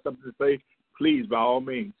else has something to say, please, by all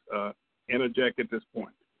means, interject at this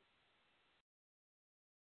point.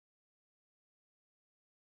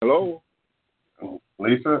 Hello?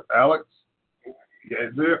 Lisa, Alex, you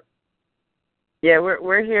guys there? Yeah,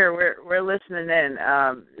 we're here. We're listening in.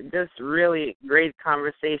 Just really great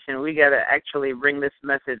conversation. We got to actually bring this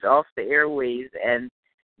message off the airways and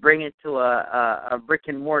bring it to a brick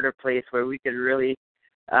and mortar place where we could really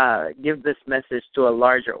give this message to a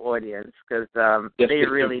larger audience because yes, they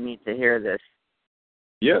really need to hear this.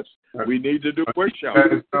 Yes, we need to do a workshop.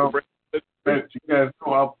 You guys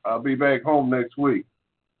know I'll be back home next week.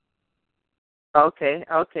 Okay,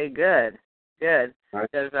 good.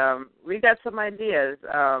 Because we got some ideas,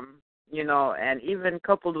 you know, and even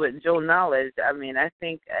coupled with Joe knowledge, I mean, I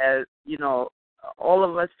think, you know, all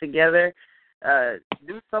of us together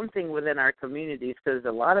do something within our communities because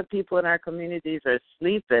a lot of people in our communities are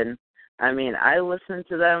sleeping. I mean, I listen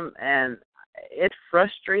to them, and it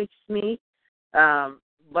frustrates me,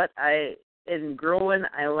 but in growing,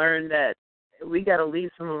 I learned that we got to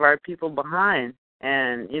leave some of our people behind,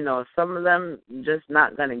 and, you know, some of them just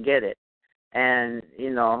not going to get it. And,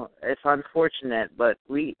 you know, it's unfortunate, but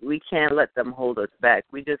we can't let them hold us back.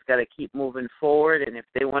 We just got to keep moving forward, and if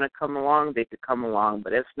they want to come along, they could come along.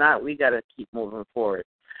 But if not, we got to keep moving forward.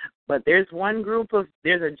 But there's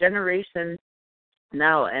there's a generation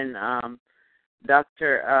now, and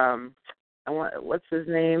what's his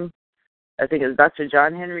name? I think it's Dr.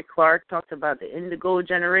 John Henry Clark talked about the indigo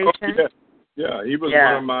generation. Oh, yeah, he was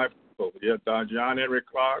one of my people. Yeah, Dr. John Henry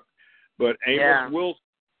Clark. But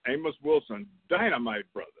Amos Wilson, dynamite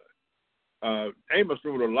brother. Amos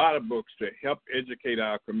wrote a lot of books to help educate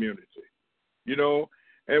our community, you know,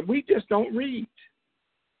 and we just don't read.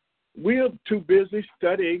 We're too busy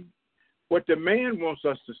studying what the man wants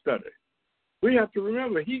us to study. We have to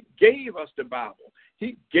remember he gave us the Bible.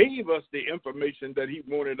 He gave us the information that he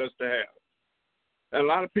wanted us to have. And a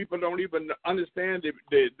lot of people don't even understand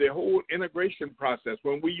the whole integration process.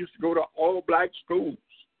 When we used to go to all black schools,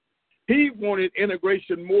 he wanted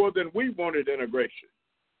integration more than we wanted integration.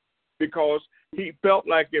 because he felt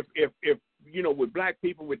like if with black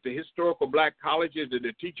people, with the historical black colleges and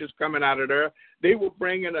the teachers coming out of there, they were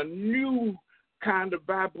bringing a new kind of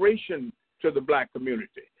vibration to the black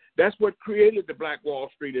community. That's what created the Black Wall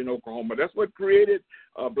Street in Oklahoma. That's what created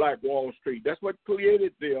Black Wall Street. That's what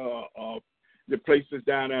created the places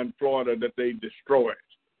down there in Florida that they destroyed.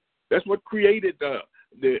 That's what created the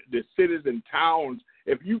cities and towns.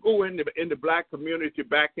 If you go in the black community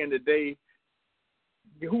back in the day,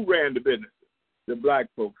 who ran the business? The black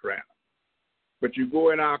folks ran them. But you go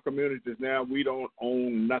in our communities now, we don't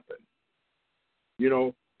own nothing.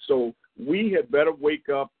 So we had better wake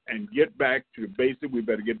up and get back to the basics. We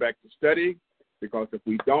better get back to study, because if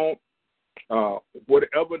we don't,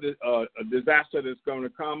 whatever the disaster that's going to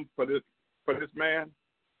come for this man,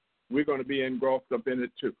 we're going to be engulfed up in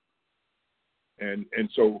it too. And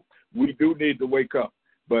so we do need to wake up.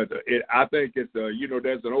 But I think it's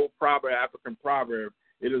there's an old proverb, African proverb.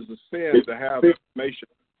 It is a sin to have information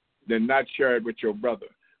then not share it with your brother.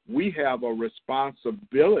 We have a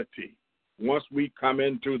responsibility once we come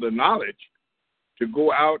into the knowledge to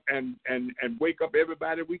go out and wake up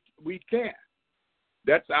everybody we can.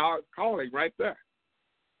 That's our calling right there.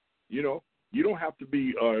 You don't have to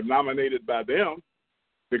be nominated by them,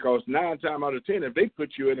 because 9 times out of 10, if they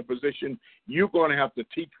put you in a position, you're going to have to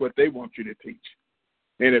teach what they want you to teach.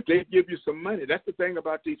 And if they give you some money, that's the thing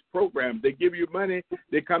about these programs. They give you money,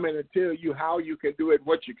 they come in and tell you how you can do it,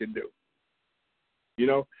 what you can do.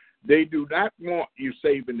 They do not want you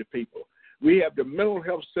saving the people. We have the mental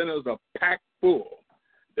health centers are packed full.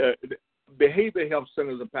 The behavioral health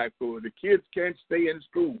centers are packed full. The kids can't stay in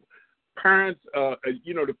school. Parents,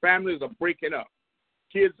 the families are breaking up.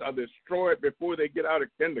 Kids are destroyed before they get out of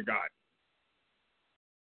kindergarten.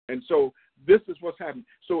 And so this is what's happening.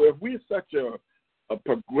 So if we're such a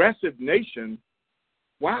progressive nation,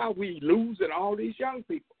 why are we losing all these young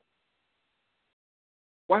people?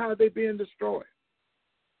 Why are they being destroyed?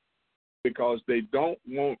 Because they don't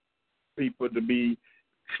want people to be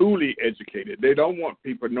truly educated. They don't want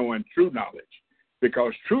people knowing true knowledge,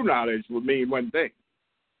 because true knowledge would mean one thing,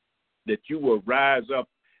 that you will rise up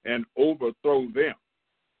and overthrow them.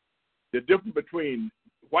 The difference between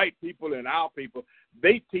white people and our people,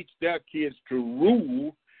 they teach their kids to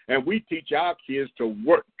rule, and we teach our kids to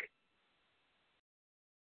work.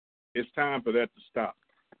 It's time for that to stop.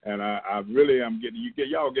 And I really am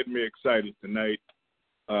y'all getting me excited tonight.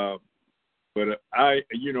 But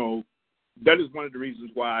that is one of the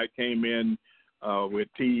reasons why I came in with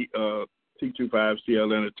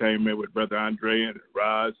T25CL Entertainment with Brother Andre and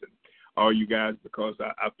Roz and all you guys, because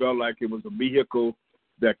I felt like it was a vehicle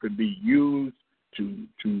that could be used to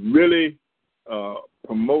really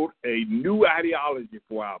promote a new ideology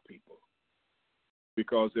for our people.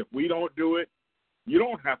 Because if we don't do it, you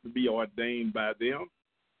don't have to be ordained by them.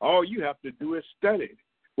 All you have to do is study.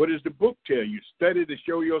 What does the book tell you? Study to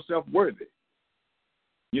show yourself worthy.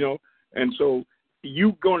 And so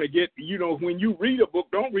you're going to get, when you read a book,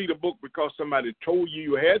 don't read a book because somebody told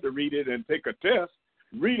you had to read it and take a test.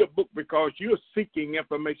 Read a book because you're seeking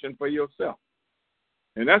information for yourself.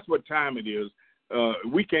 And that's what time it is.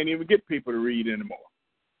 We can't even get people to read anymore.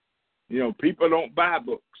 People don't buy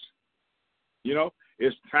books.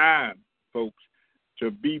 It's time, folks,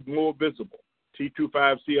 to be more visible.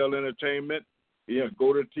 T25CL Entertainment.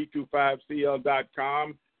 Go to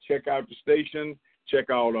T25CL.com. Check out the station. Check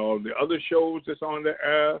out all the other shows that's on the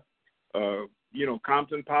air.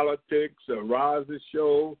 Compton Politics, Roz's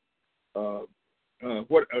show. All the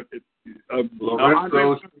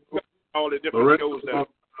different shows that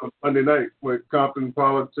on Monday night with Compton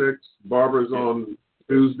Politics. Barbara's on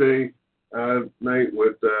Tuesday night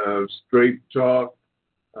with Straight Talk.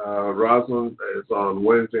 Rosalind is on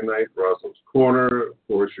Wednesday night, Rosalind's Corner. Of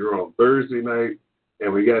course, you're on Thursday night.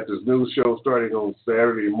 And we got this new show starting on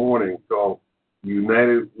Saturday morning called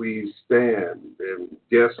United We Stand. And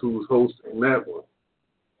guess who's hosting that one?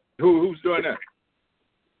 Who's doing that?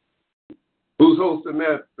 Who's hosting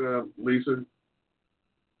that, Lisa?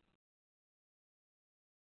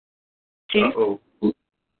 Chief. Uh-oh.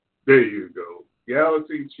 There you go.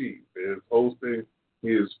 Galaxy Chief is hosting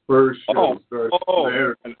his first show.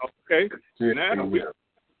 Okay. Now we're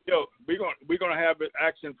gonna have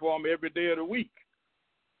action for him every day of the week.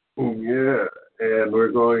 Yeah, and I'm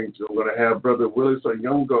going to have Brother Willis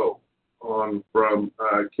Oyungo on from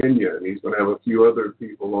Kenya, and he's going to have a few other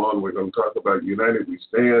people on. We're going to talk about United We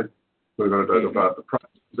Stand. We're going to talk about the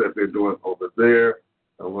projects that they're doing over there.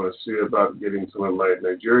 I want to see about getting some of my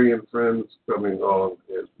Nigerian friends coming on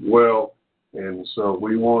as well. And so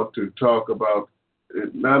we want to talk about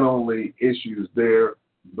not only issues there,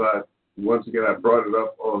 but once again, I brought it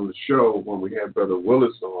up on the show when we had Brother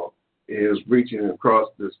Willis on, is reaching across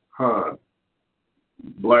this pond.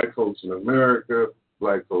 Black folks in America,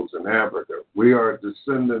 black folks in Africa. We are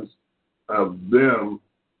descendants of them,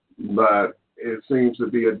 but it seems to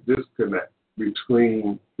be a disconnect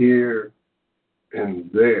between here and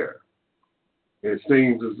there. It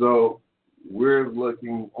seems as though we're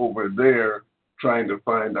looking over there trying to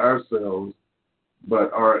find ourselves,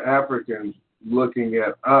 but our Africans looking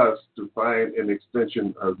at us to find an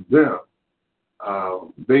extension of them.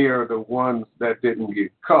 They are the ones that didn't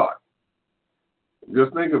get caught.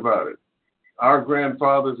 Just think about it. Our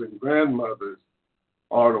grandfathers and grandmothers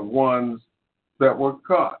are the ones that were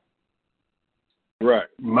caught. Right.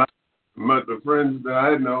 The friends that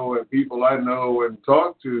I know and people I know and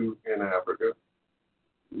talk to in Africa,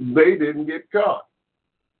 they didn't get caught.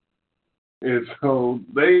 And so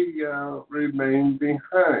they remain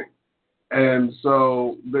behind. And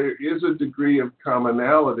so there is a degree of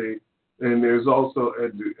commonality, and there's also a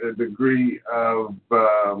degree of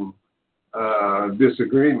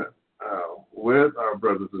disagreement with our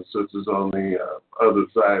brothers and sisters on the other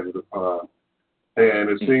side of the pond. And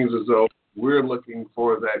it seems as though we're looking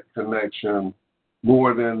for that connection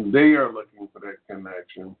more than they are looking for that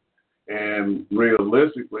connection. And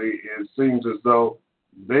realistically, it seems as though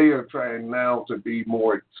they are trying now to be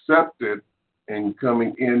more accepted and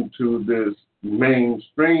coming into this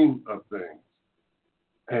mainstream of things.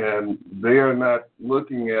 And they are not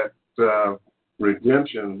looking at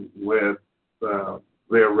redemption with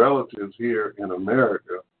their relatives here in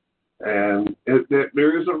America. And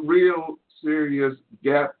there is a real serious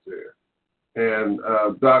gap there. And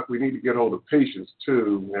Doc, we need to get hold of Patience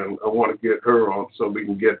too, and I want to get her on so we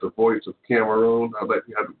can get the voice of Cameroon. I'd like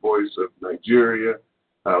to have the voice of Nigeria.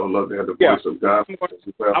 I would love to have the voice of Ghana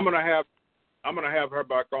as well. I'm gonna have her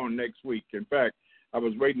back on next week. In fact, I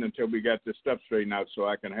was waiting until we got this stuff straightened out so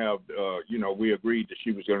I can have we agreed that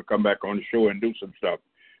she was going to come back on the show and do some stuff.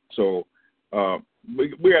 So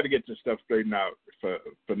we got to get this stuff straightened out for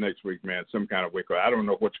next week, man. Some kind of way. I don't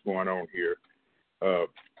know what's going on here.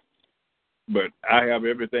 But I have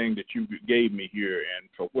everything that you gave me here, and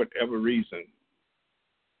for whatever reason,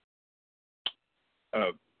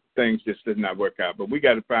 things just did not work out. But we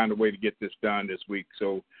got to find a way to get this done this week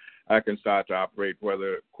so I can start to operate,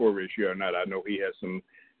 whether Corey is here or not. I know he has some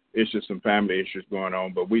issues, some family issues going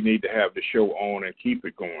on, but we need to have the show on and keep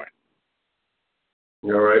it going.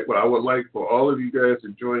 All right. Well, I would like for all of you guys to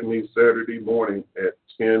join me Saturday morning at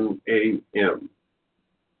 10 a.m.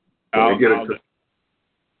 I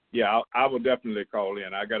will definitely call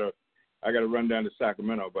in. I gotta run down to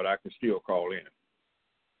Sacramento, but I can still call in.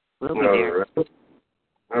 We'll be there. Right.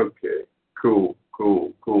 Okay. Cool.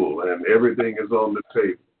 And everything is on the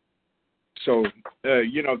table. So,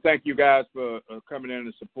 thank you guys for coming in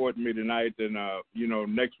and supporting me tonight. And,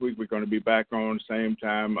 next week we're going to be back on same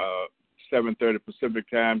time, 7:30 Pacific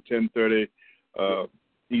time, 10:30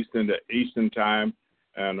 Eastern time.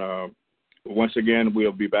 And once again,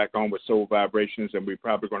 we'll be back on with Soul Vibrations, and we're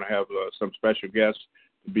probably going to have some special guests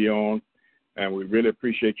to be on. And we really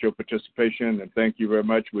appreciate your participation, and thank you very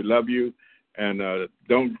much. We love you. And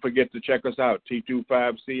don't forget to check us out,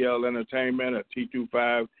 T25CL Entertainment at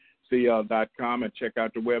T25CL.com, and check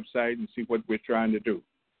out the website and see what we're trying to do.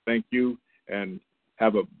 Thank you, and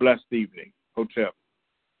have a blessed evening. Hotel.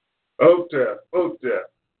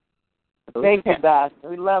 Thank you, Doc.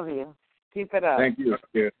 We love you. Keep it up. Thank you.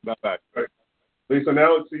 Yeah, bye-bye. Right. Lisa and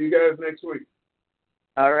Alex, see you guys next week.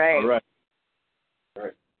 All right. All right. All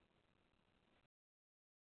right.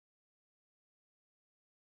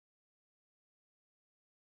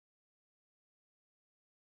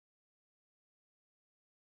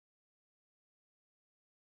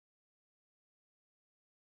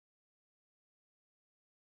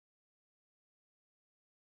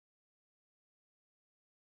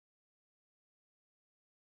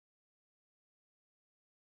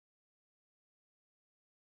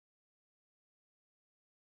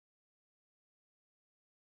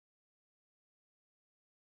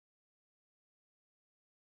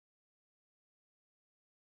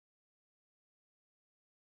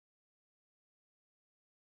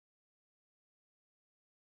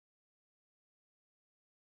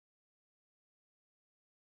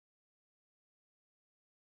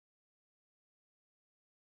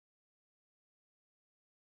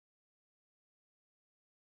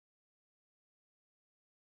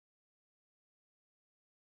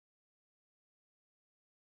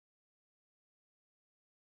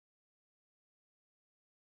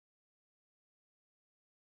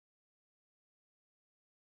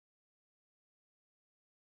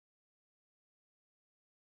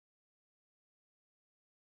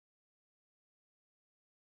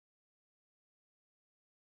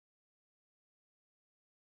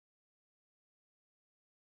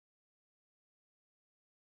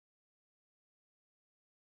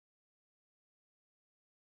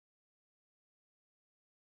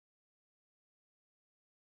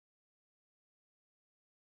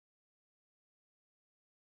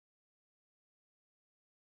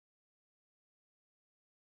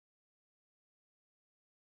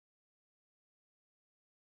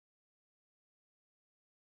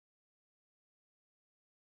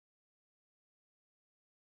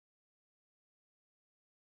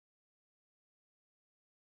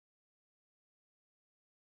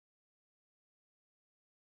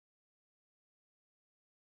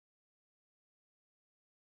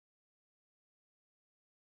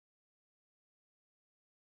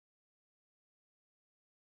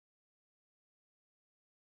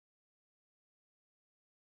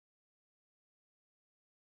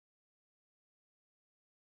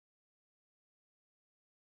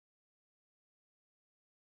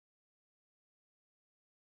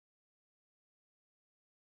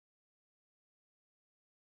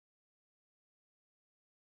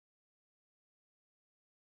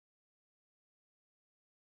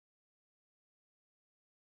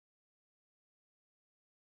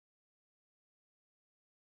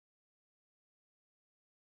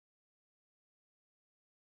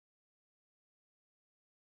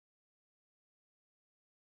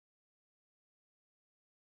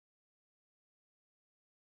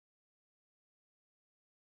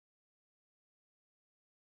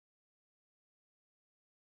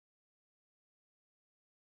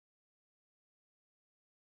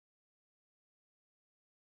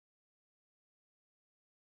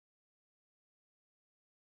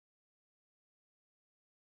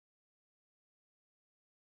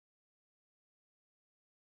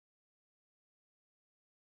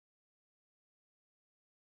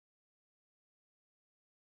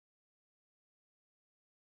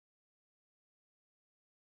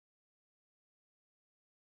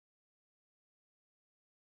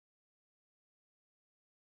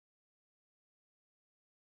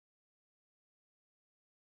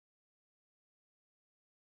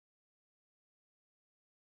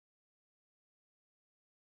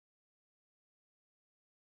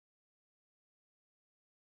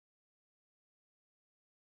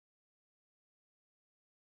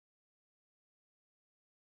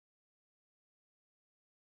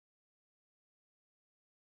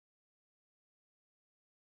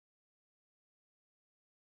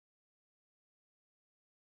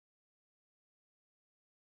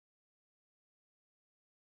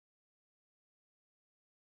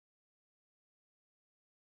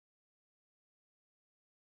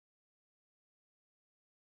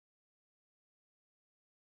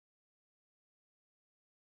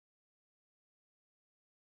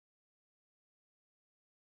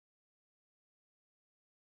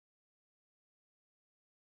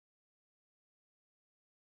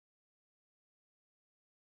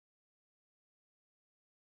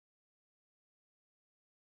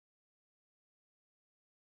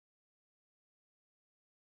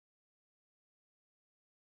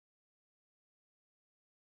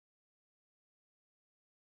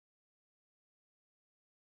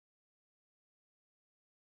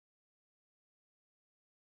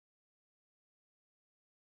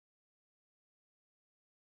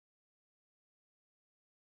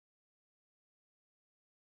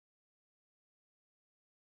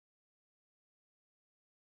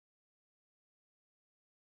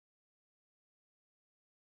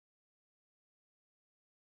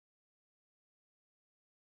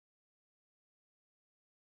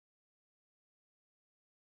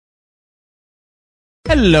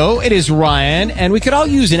 Hello, it is Ryan, and we could all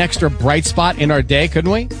use an extra bright spot in our day,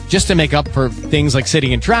 couldn't we? Just to make up for things like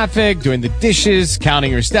sitting in traffic, doing the dishes,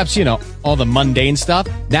 counting your steps, you know, all the mundane stuff.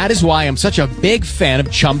 That is why I'm such a big fan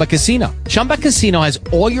of Chumba Casino. Chumba Casino has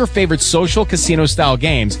all your favorite social casino-style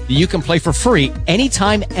games that you can play for free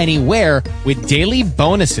anytime, anywhere with daily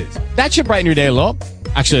bonuses. That should brighten your day a little.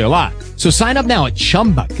 Actually, a lot. So sign up now at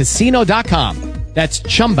ChumbaCasino.com. That's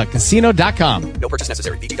ChumbaCasino.com. No purchase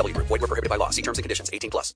necessary. VGW Group. Void where prohibited by law. See terms and conditions. 18+.